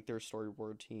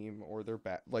storyboard team, or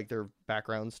their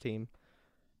backgrounds team.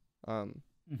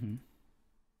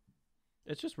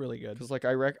 it's just really good. Because like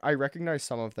I recognize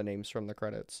some of the names from the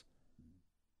credits.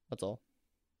 That's all.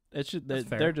 It's just That's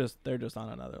fair. they're just on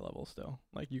another level still.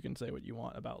 Like you can say what you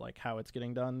want about like how it's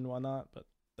getting done and whatnot, but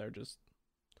they're just.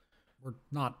 We're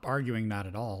not arguing that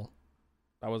at all.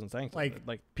 I wasn't saying Like- something.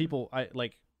 Like people, I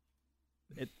like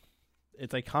it.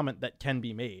 It's a comment that can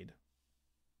be made.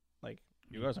 Like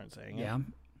you guys aren't saying Yeah. it,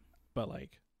 but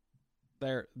like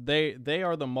they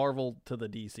are the Marvel to the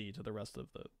DC to the rest of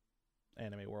the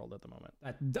anime world at the moment.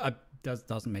 That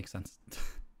doesn't make sense.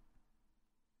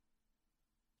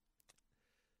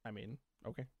 I mean,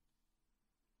 okay.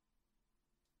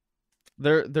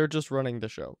 They're just running the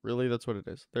show. Really, that's what it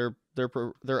is. They're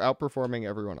outperforming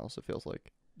everyone else. It feels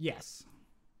like Yes.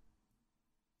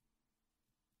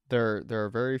 there are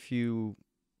very few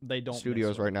They don't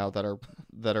studios miss right now that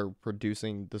are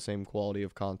producing the same quality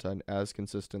of content as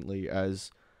consistently, as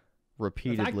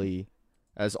repeatedly,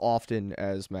 as often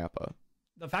as Mappa.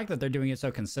 The fact that they're doing it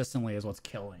so consistently is what's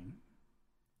killing.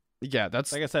 Yeah,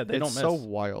 that's Like I said, they it's don't miss. so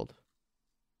wild.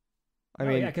 I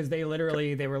No, mean, yeah, because they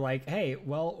were like, hey,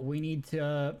 well, we need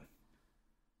to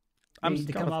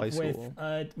come up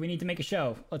with we need to make a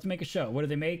show. Let's make a show. What do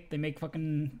they make? They make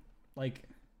fucking like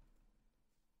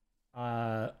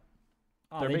They're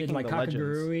they did making like the Legends.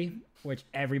 Kakagurui, which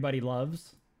everybody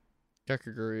loves.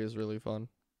 Kakaguri is really fun.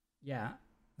 Yeah.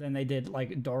 Then they did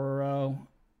like Dororo.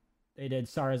 They did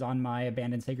Sarazan My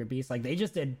Abandoned Sacred Beast. Like they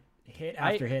just did hit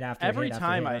after hit after every hit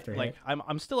time after hit.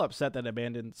 I'm still upset that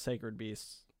Abandoned Sacred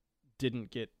Beasts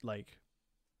didn't get like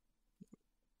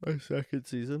A second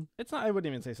season. it's not. I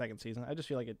wouldn't even say second season. I just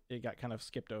feel like it got kind of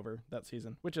skipped over that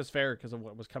season, which is fair because of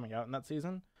what was coming out in that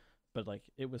season. But like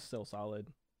it was still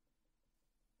solid.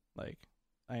 Like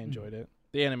I enjoyed it.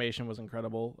 The animation was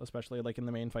incredible, especially like in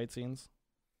the main fight scenes.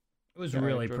 It was Yeah, I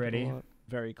really enjoyed it a pretty. lot.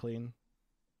 Very clean.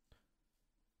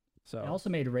 So They also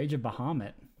made Rage of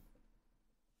Bahamut.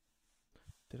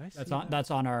 did I see That's that?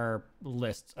 that's on our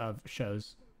list of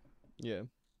shows. Yeah.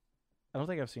 I don't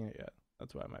think I've seen it yet.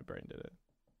 That's why my brain did it.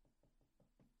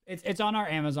 It's on our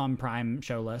Amazon Prime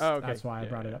show list. Oh, okay. That's why I Yeah,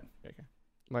 brought it yeah, up. okay.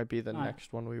 Might be the Alright.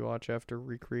 next one we watch after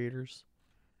Recreators.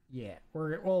 Yeah,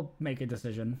 we'll make a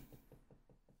decision.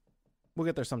 We'll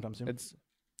get there sometime soon. It's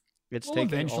We'll taking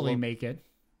eventually all of, make it.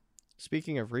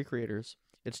 Speaking of Recreators,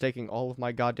 it's taking all of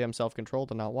my goddamn self-control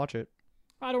to not watch it.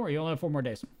 Oh, don't worry, you only have 4 more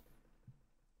days.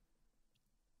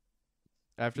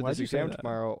 After Why'd this you say exam that?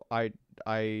 tomorrow, I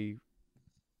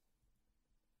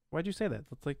Why'd you say that?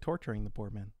 That's like torturing the poor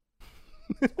man.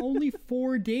 Only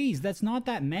 4 days. That's not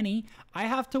that many. I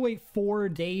have to wait 4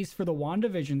 days for the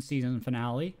WandaVision season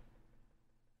finale.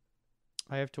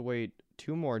 have to wait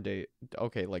 2 more days.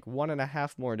 Okay, like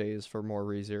 1.5 more days for more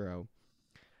ReZero,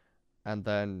 and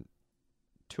then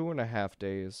 2.5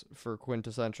 days for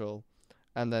Quintessential,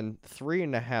 and then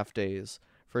 3.5 days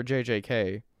for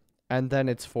JJK, and then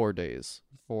it's 4 days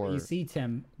for You see,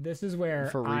 Tim, this is where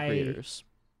Recreators.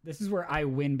 this is where I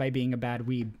win by being a bad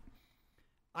weeb.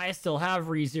 I still have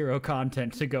ReZero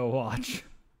content to go watch.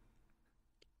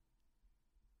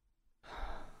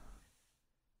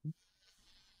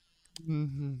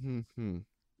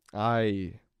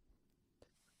 I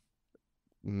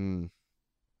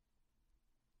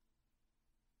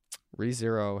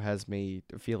ReZero has me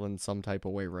feeling some type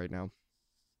of way right now.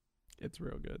 It's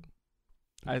real good.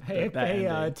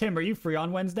 Tim, are you free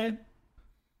on Wednesday?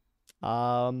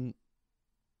 I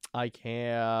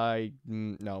can't.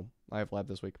 No, I have lab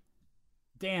this week.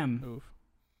 Damn. Oof.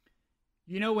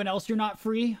 You know when else you're not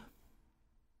free?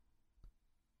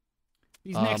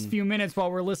 These next few minutes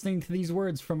while we're listening to these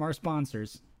words from our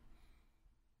sponsors.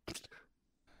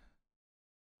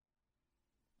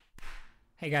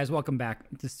 Hey guys, welcome back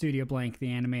to Studio Blank,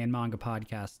 the anime and manga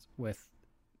podcast with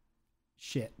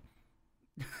shit.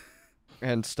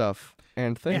 And stuff.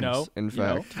 And things, in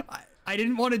fact. I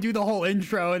didn't want to do the whole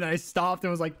intro and I stopped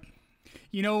and was like,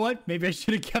 you know what? Maybe I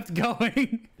should have kept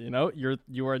going. You know,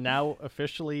 you are now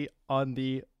officially on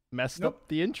the messed up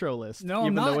the intro list. No,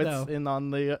 even I'm though not, it's though. in on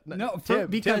the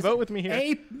Because Tim, vote with me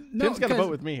here. Tim's got to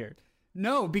vote with me here.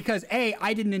 No, because A,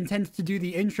 I didn't intend to do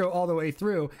the intro all the way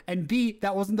through, and B,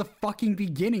 that wasn't the fucking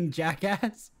beginning,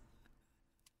 jackass.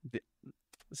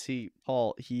 See,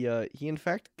 Paul, he in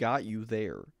fact got you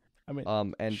there. I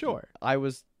mean, and sure. I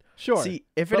was Sure. See,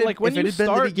 if but it had, like when if it you had been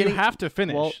the start, beginning, you have to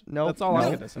finish. Well, no, that's all no,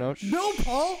 I'm gonna say. no, No,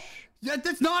 Paul. Yeah,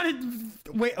 that's not it.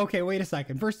 Wait, okay, wait a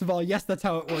second. First of all, yes, that's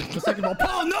how it works. But second of all,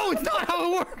 Paul, no, it's not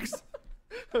how it works.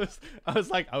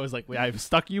 I was like, I've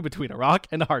stuck you between a rock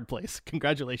and a hard place.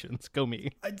 Congratulations, go me.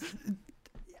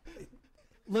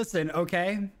 Listen,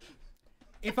 okay.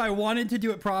 If I wanted to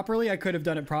do it properly, I could have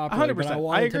done it properly. 100%, But I I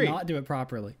wanted agree. to not do it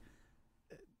properly.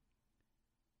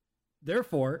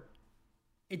 Therefore,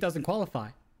 it doesn't qualify.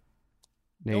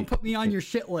 Don't Nate, put me on your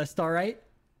shit list, all right?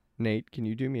 Nate, can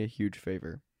you do me a huge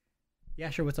favor? Yeah,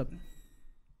 sure. What's up?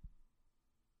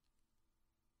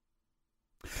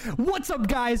 What's up,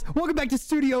 guys? Welcome back to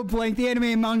Studio Blank, the anime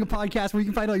and manga podcast where you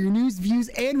can find all your news, views,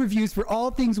 and reviews for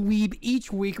all things weeb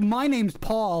each week. My name's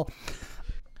Paul.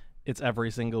 It's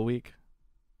every single week.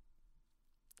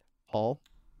 Paul?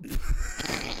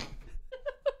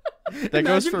 That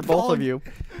goes for both of you.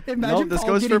 Imagine this Paul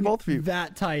goes for getting both of you.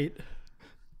 That tight.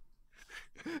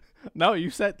 No, you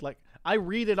said like I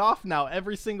read it off now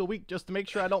every single week just to make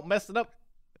sure I don't mess it up.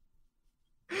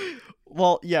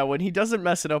 Well, yeah, when he doesn't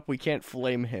mess it up, we can't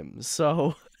flame him,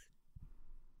 so...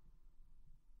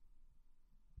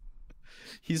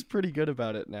 He's pretty good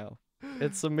about it now.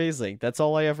 It's amazing. That's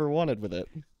all I ever wanted with it.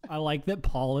 I like that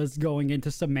Paul is going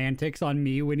into semantics on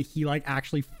me when he like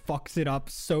actually fucks it up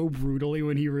so brutally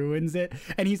when he ruins it.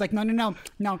 And he's like, no.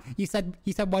 He said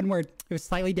one word. It was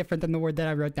slightly different than the word that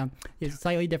I wrote down. It's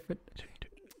slightly different.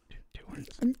 Two words.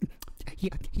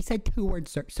 He said 2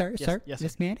 words, sir. Sir. yes,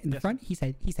 This man in the front, he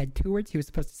said 2 words. He was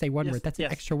supposed to say 1 Yes, word. That's an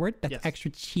yes, extra word. That's yes. extra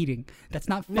cheating. That's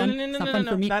not No, fun. no, It's no, not no, fun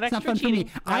no, for me. not It's not extra fun for me.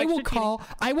 cheating. Not I will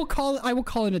extra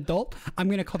call an adult. I'm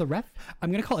gonna call the ref.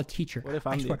 I'm gonna call a teacher. What if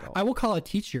I'm I the swear. adult? I will call a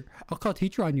teacher. I'll call a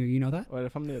teacher on you. You know that? What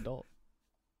if I'm the adult?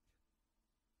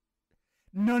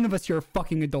 None of us here are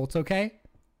fucking adults, okay?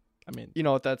 I mean, You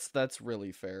know what? That's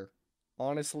really fair.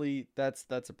 Honestly, that's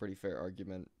a pretty fair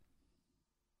argument.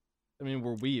 I mean,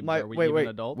 we're weebs. My Are we wait, even wait,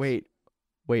 adults?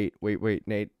 wait,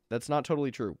 Nate. That's not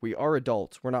totally true. We are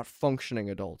adults. We're not functioning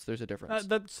adults. There's a difference.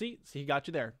 See, he got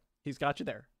you there. He's got you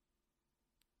there.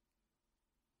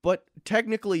 But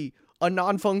technically, a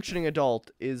non-functioning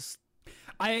adult is.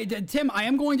 Tim, I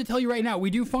am going to tell you right now, we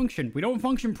do function. We don't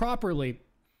function properly,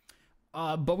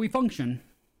 but we function.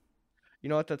 You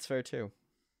know what? That's fair too.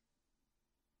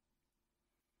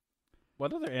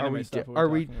 What other anime stuff are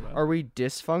we talking about? are we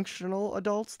dysfunctional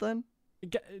adults then?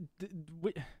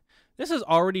 This is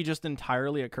already just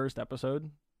entirely a cursed episode.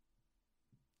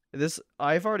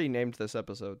 I've already named this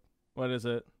episode. What is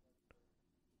it?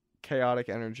 Chaotic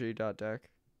Energy .deck.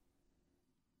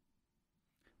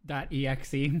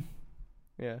 .exe.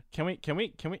 Yeah. Can we?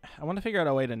 I want to figure out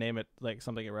a way to name it like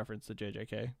something in reference to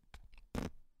JJK.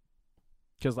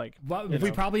 Because well, we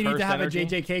probably need to have energy? a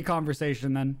JJK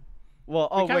conversation then. Well,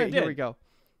 here we go.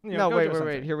 No,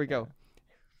 wait. Here we go.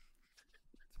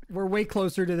 We're way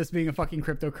closer to this being a fucking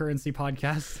cryptocurrency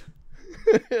podcast.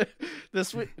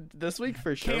 this week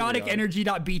for sure.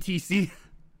 Chaoticenergy.btc.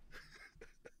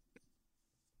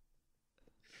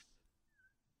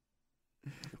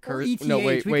 Or ETH.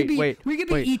 wait. We could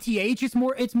be ETH.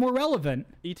 It's more relevant.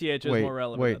 ETH is more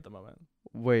relevant at the moment.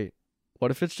 Wait.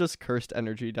 What if it's just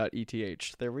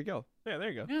cursedenergy.eth? There we go. Yeah,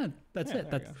 there you go. Yeah, that's it.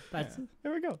 That's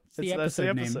There we go. That's the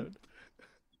episode.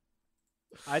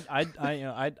 I'd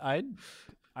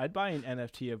buy an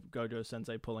NFT of Gojo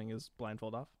Sensei pulling his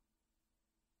blindfold off.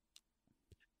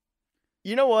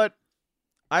 You know what?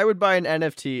 I would buy an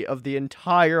NFT of the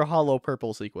entire Hollow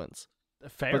Purple sequence.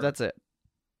 Fair. But that's it.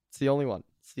 It's the only one.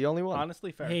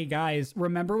 Honestly, fair. Hey guys,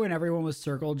 remember when everyone was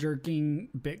circle jerking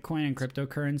Bitcoin and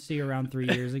cryptocurrency around 3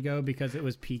 years ago because it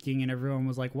was peaking and everyone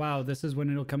was like, wow, this is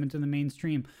when it'll come into the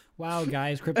mainstream. Wow,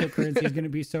 guys, cryptocurrency is going to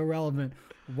be so relevant.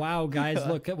 Wow, guys,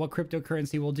 look at what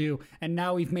cryptocurrency will do. And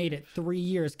now we've made it 3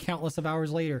 years, countless of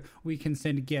hours later. We can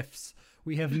send gifts.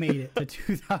 We have made it to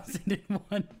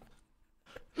 2001.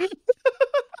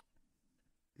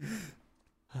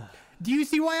 Do you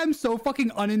see why I'm so fucking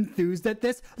unenthused at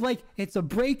this? Like, it's a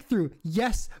breakthrough,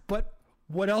 yes, but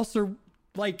what else are,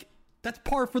 like, that's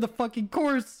par for the fucking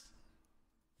course.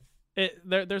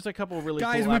 There's a couple really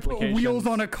Guys, cool we put applications. wheels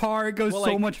on a car, it goes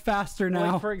so much faster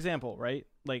now. Like, for example, right?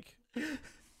 Like,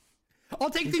 I'll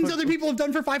take things other people have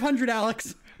done for 500,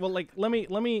 Alex. well, like, let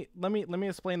me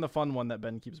explain the fun one that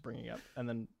Ben keeps bringing up, and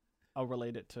then I'll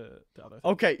relate it to other things.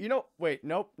 Okay, nope,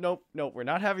 we're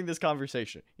not having this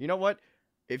conversation. You know what?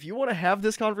 If you want to have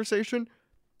this conversation,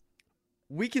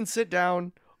 we can sit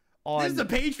down on This is a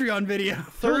Patreon video.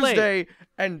 Thursday,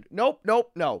 and nope.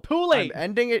 Too late. I'm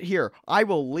ending it here. I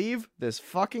will leave this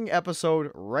fucking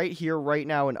episode right here, right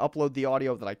now, and upload the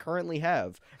audio that I currently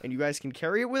have, and you guys can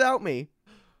carry it without me.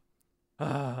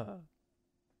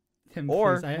 Tim,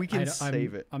 Or please, we can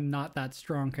save it. I'm not that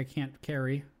strong. I can't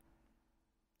carry.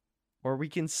 Or we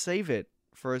can save it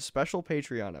for a special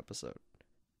Patreon episode.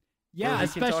 Yeah, we a can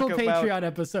special talk about- Patreon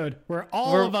episode where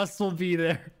all of us will be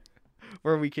there.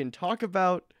 Where we can talk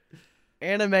about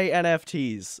anime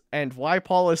NFTs and why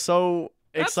Paul is so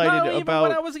excited That's not even about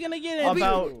what I was gonna get into.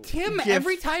 about Tim, gift-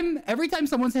 every time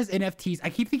someone says NFTs, I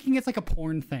keep thinking it's like a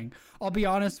porn thing. I'll be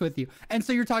honest with you. And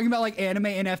so you're talking about like anime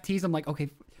NFTs. I'm like, okay,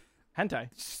 hentai.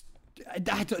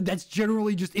 that's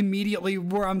generally just immediately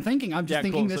where I'm thinking. I'm just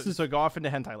thinking cool. this is so go off into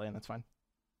hentai land. That's fine.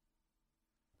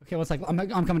 okay. One sec. I'm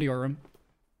coming to your room.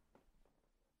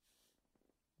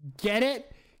 Get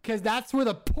it? Because that's where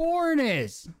the porn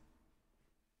is.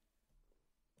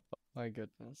 My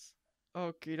goodness.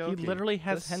 Okay, He literally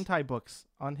has hentai books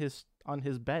on his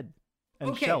bed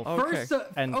and Okay, shelf. first,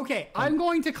 And- I'm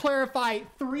going to clarify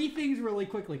 3 things really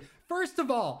quickly. First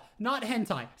of all, not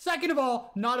hentai. Second of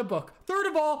all, not a book. Third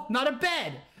of all, not a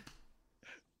bed.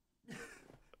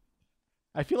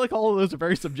 I feel like all of those are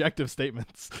very subjective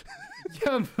statements.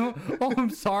 Oh, I'm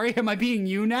sorry. Am I being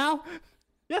you now?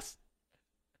 Yes.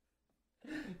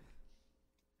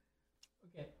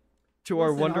 Okay. To our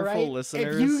Listen, wonderful all right?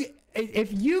 listeners.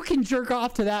 If you can jerk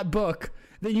off to that book,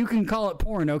 then you can call it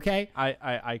porn, okay?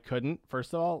 I couldn't,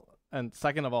 first of all. And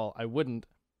second of all, I wouldn't.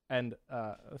 And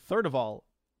third of all,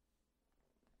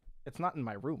 it's not in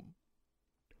my room.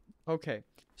 Okay,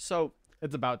 so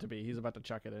It's about to be. He's about to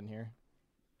chuck it in here.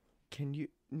 can you?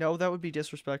 No, that would be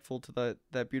disrespectful to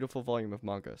that beautiful volume of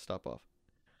manga. Stop off.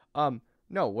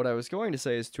 No, what I was going to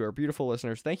say is to our beautiful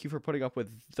listeners, thank you for putting up with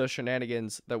the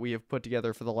shenanigans that we have put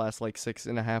together for the last like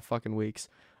 6.5 fucking weeks.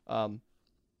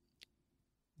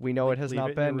 We know it has Leave not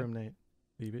it in your been room, Nate.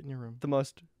 Leave it in your room. the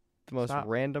most Stop.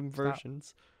 random Stop.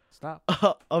 versions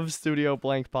Stop. of Studio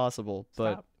Blank possible,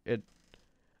 but Stop.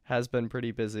 has been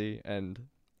pretty busy, and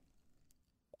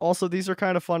also these are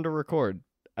kind of fun to record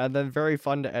and then very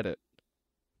fun to edit.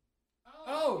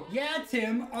 Oh, yeah,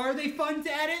 Tim. Are they fun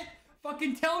to edit?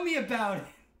 Fucking tell me about it.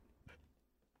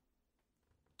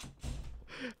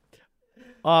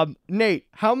 Nate,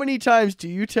 how many times do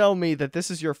you tell me that this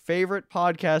is your favorite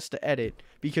podcast to edit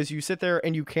because you sit there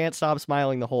and you can't stop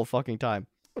smiling the whole fucking time?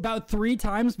 About 3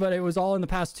 times, but it was all in the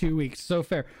past 2 weeks. So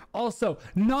fair. Also,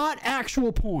 not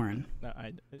actual porn. No,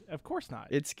 of course not.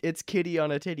 It's kitty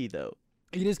on a titty though.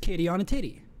 It is kitty on a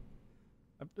titty.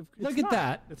 Look at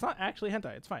that. It's not actually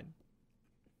hentai. It's fine.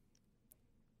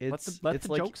 It's Let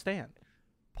the like, joke stand.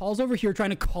 Paul's over here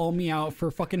trying to call me out for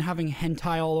fucking having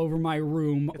hentai all over my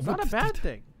room. It's not a bad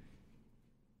thing.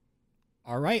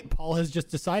 All right, Paul has just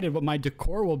decided what my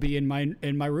decor will be in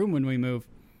my room when we move.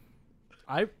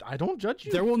 I don't judge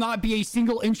you. There will not be a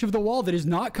single inch of the wall that is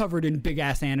not covered in big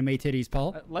ass anime titties,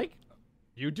 Paul. Like,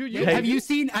 you do you. Have you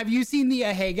seen the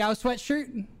Ahegao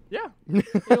sweatshirt? Yeah.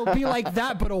 It'll be like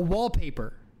that, but a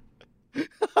wallpaper.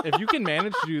 If you can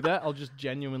manage to do that, I'll just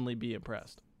genuinely be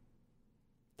impressed.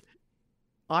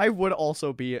 I would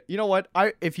also be. You know what?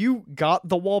 If you got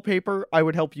the wallpaper, I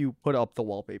would help you put up the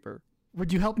wallpaper.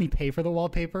 Would you help me pay for the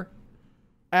wallpaper?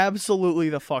 Absolutely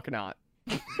the fuck not.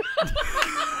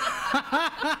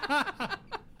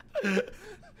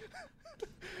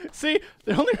 See,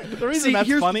 the reason that's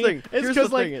here's the funny thing. is Here's because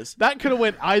the like thing is- that could have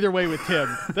went either way with Tim.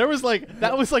 That was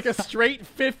like a straight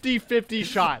 50-50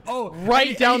 shot. Oh,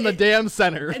 right down the damn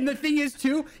center. And the thing is,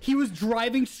 too, he was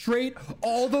driving straight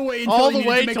all the way until All he the needed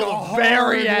way to make till a the hard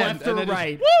very end, left and or then just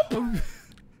right.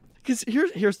 Because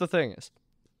here's the thing is,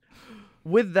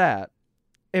 with that,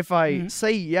 if I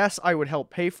say yes, I would help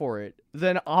pay for it,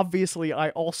 then obviously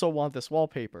I also want this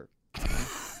wallpaper.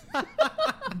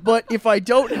 But if I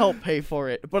don't help pay for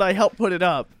it, but I help put it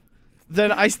up,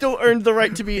 then I still earned the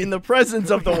right to be in the presence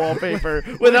of the wallpaper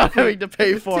without having to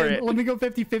pay for Tim, it. let me go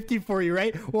 50-50 for you,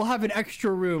 right? We'll have an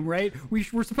extra room, right? We're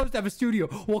supposed to have a studio.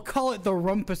 We'll call it the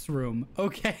Rumpus Room,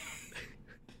 okay?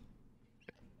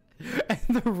 And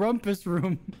the Rumpus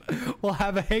Room will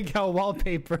have a Hegel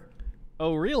wallpaper.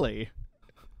 Oh, really?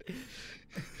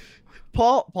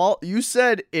 Paul, you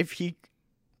said if he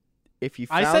found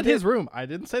I said it, his room. I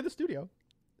didn't say the studio.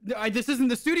 This isn't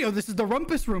the studio. This is the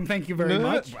Rumpus Room. Thank you very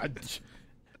much.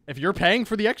 If you're paying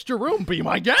for the extra room, be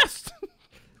my guest.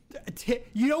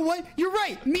 You know what? You're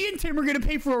right. Me and Tim are going to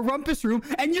pay for a Rumpus Room,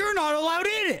 and you're not allowed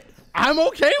in it. I'm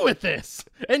okay with this.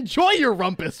 Enjoy your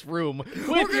rumpus room.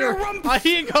 We're gonna rumpus.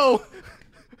 Here you go.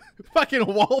 Fucking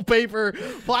wallpaper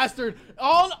plastered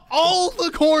on all the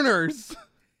corners.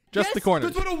 Just Yes, the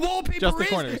corners. That's what a wallpaper Just the is.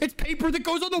 corners. It's paper that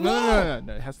goes on the No, wall.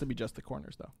 no. It has to be just the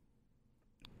corners, though.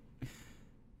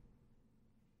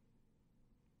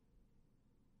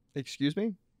 excuse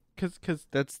me, Because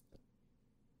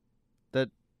that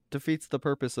defeats the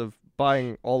purpose of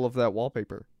buying all of that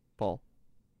wallpaper, Paul.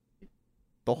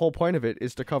 The whole point of it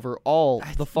is to cover all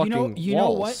the fucking You walls.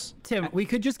 know what, Tim? We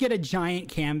could just get a giant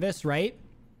canvas, right?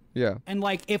 Yeah. And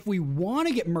like, if we want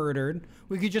to get murdered,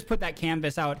 we could just put that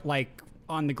canvas out like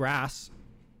on the grass.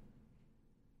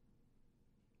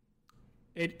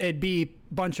 It'd be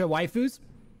a bunch of waifus.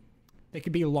 They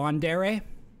could be Londere.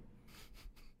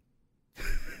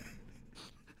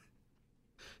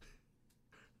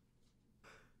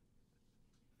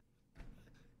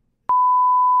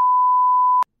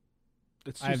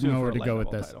 it's too I have soon nowhere for a to go light with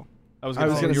novel this. title. I was I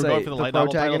was gonna gonna say, you were say, going for the the light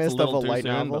novel title. It's protagonist of a little too light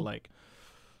soon, novel? but like,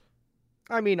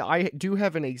 I mean, I do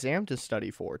have an exam to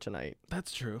study for tonight.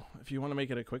 that's true. If you want to make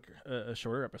it a quicker, a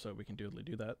shorter episode, we can totally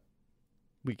do that.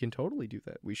 We can totally do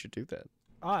that. We should do that.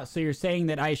 So you're saying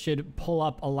that I should pull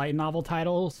up a light novel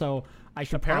title? So I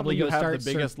should Apparently, probably you go have start.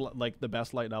 the biggest, like the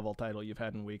best light novel title you've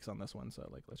had in weeks on this one. So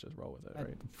like, let's just roll with it,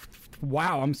 right?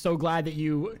 Wow, I'm so glad that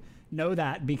you know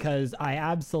that because I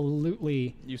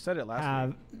absolutely You said it last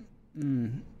have.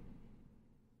 week.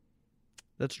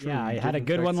 That's true. Yeah, I You had a did in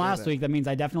good fact one say last that. week. That means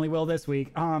I definitely will this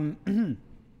week.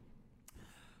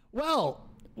 Well.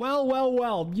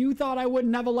 You thought I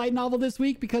wouldn't have a light novel this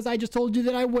week because I just told you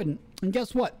that I wouldn't. And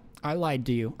guess what? I lied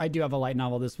to you. I do have a light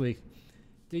novel this week.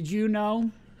 Did you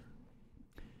know?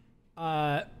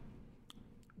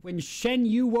 When Shen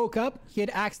Yu woke up, he had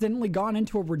accidentally gone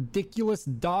into a ridiculous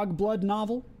dog blood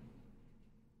novel.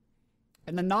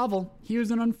 In the novel, he was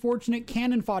an unfortunate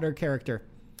cannon fodder character.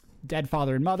 Dead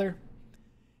father and mother.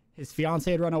 His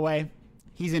fiance had run away.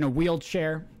 He's in a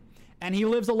wheelchair. And he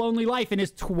lives a lonely life in his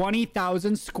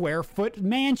 20,000 square foot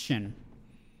mansion.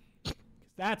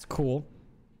 That's cool.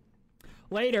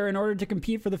 Later, in order to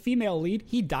compete for the female lead,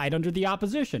 he died under the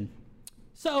opposition.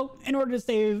 So, in order to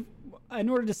save In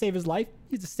order to save his life,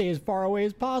 he has to stay as far away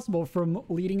as possible from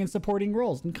leading and supporting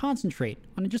roles and concentrate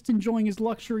on just enjoying his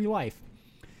luxury life.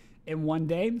 And one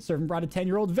day, the servant brought a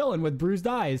 10-year-old villain with bruised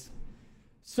eyes.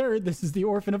 Sir, this is the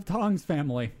orphan of Tong's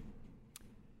family.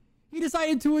 He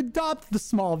decided to adopt the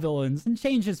small villains and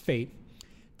change his fate.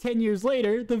 10 years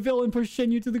later, the villain pushed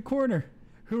Shinyu to the corner.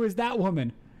 Who is that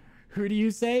woman? Who do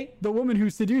you say? The woman who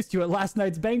seduced you at last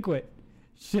night's banquet.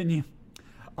 Shinyu,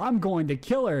 I'm going to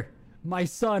kill her. My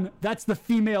son, that's the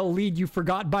female lead you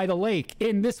forgot by the lake.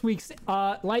 In this week's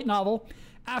light novel,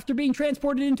 after being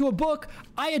transported into a book,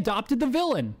 I adopted the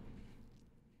villain.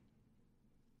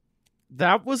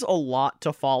 That was a lot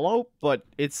to follow, but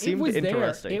it seemed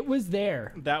interesting. It was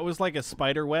there. That was like a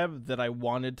spider web that I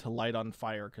wanted to light on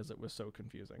fire because it was so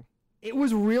confusing. It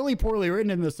was really poorly written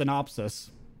in the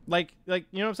synopsis. Like you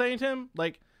know what I'm saying, Tim?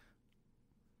 Like,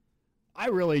 I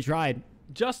really tried.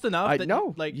 just enough.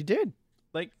 You did.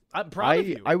 Like, I'm proud of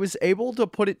you. I was able to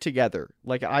put it together.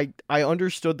 Like, I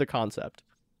understood the concept.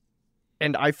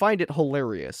 And I find it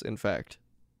hilarious, in fact.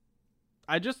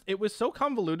 It was so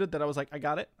convoluted that I was like, I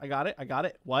got it.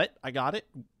 What? I got it.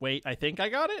 Wait, I think I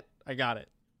got it.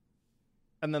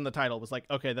 And then the title was like,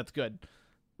 okay, that's good.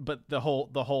 But the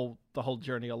whole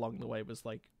journey along the way was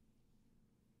like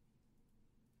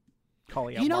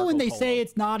calling out. You know Marco when they Polo. say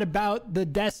it's not about the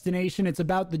destination, it's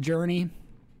about the journey?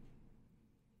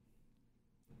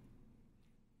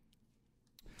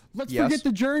 Let's forget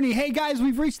the journey. Hey guys,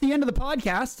 we've reached the end of the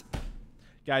podcast.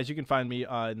 Guys, you can find me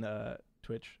on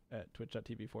Twitch at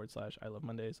twitch.tv/I Love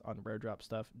Mondays on Rare Drop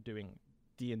stuff, doing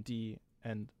D&D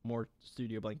and more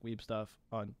Studio Blank Weeb stuff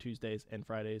on Tuesdays and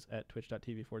Fridays at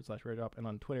twitch.tv/Rare Drop, and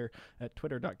on Twitter at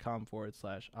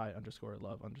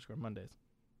twitter.com/I_love_Mondays.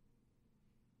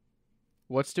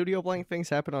 What Studio Blank things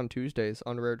happen on Tuesdays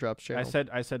on Rare Drop's channel? I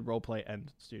said roleplay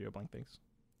and Studio Blank things.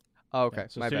 Oh, okay. Yeah,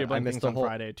 so My Studio bad. Blank I missed things the on whole...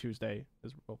 Friday. Tuesday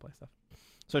is roleplay stuff.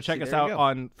 So check See, us there you out go.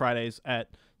 on Fridays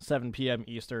at 7 p.m.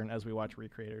 Eastern as we watch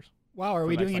Recreators. Wow, are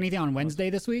we next, doing anything on Wednesday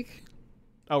this week?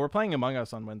 Oh, we're playing Among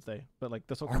Us on Wednesday, but like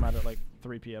this will come out at like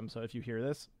 3 p.m. So if you hear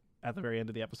this at the very end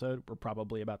of the episode, we're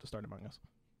probably about to start Among Us.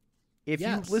 If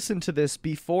Yes. you listen to this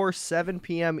before 7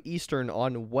 p.m. Eastern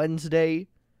on Wednesday,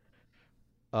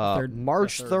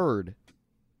 March The 3rd,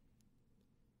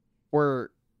 we're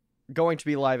going to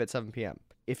be live at 7 p.m.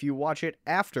 If you watch it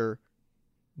after,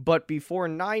 but before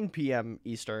 9 p.m.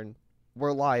 Eastern,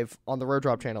 we're live on the Rare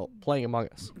Drop channel playing Among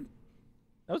Us.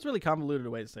 That was a really convoluted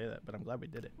way to say that, but I'm glad we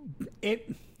did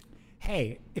it.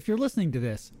 Hey, if you're listening to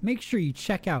this, make sure you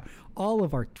check out all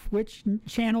of our Twitch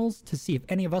channels to see if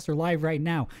any of us are live right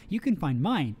now. You can find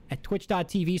mine at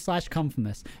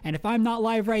twitch.tv/Comfamous. And if I'm not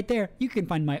live right there, you can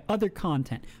find my other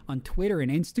content on Twitter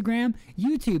and Instagram,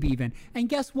 YouTube even. And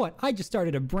guess what? I just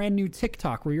started a brand new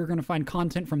TikTok where you're going to find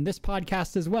content from this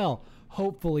podcast as well.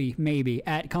 Hopefully, maybe,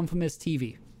 at Comfamous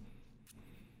TV.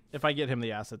 If I get him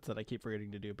the assets that I keep forgetting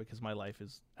to do because my life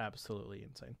is absolutely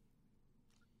insane.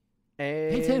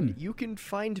 And Tim. you can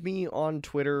find me on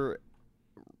Twitter.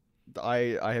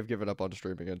 I have given up on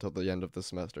streaming until the end of the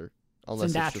semester.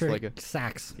 Unless it's just like a...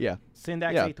 Sacks. Yeah.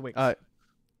 Syndax Yeah. 8 Wicks.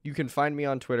 You can find me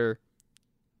on Twitter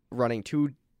running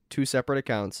two separate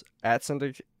accounts, at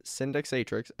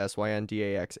Syndaxatrix,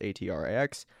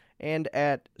 SYNDAXATRAX, and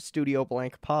at Studio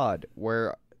Blank Pod,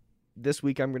 where this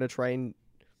week I'm going to try and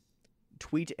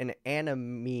tweet an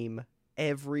anime meme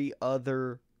every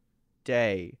other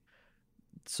day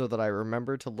so that I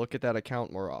remember to look at that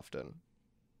account more often,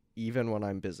 even when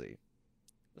I'm busy.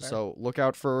 Fair. So look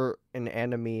out for an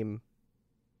anime meme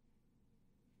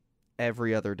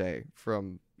every other day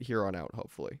from here on out,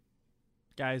 hopefully.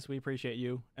 Guys, we appreciate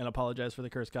you and apologize for the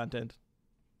cursed content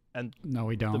and No,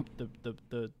 we don't.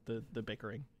 the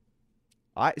bickering.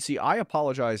 I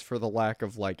apologize for the lack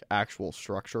of like actual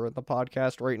structure in the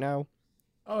podcast right now,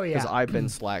 Oh, because yeah. I've been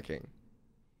slacking.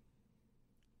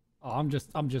 Oh, I'm just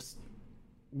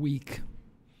weak.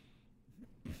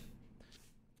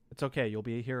 It's okay. You'll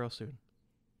be a hero soon.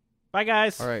 Bye,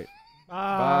 guys. All right.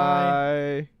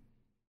 Bye. Bye.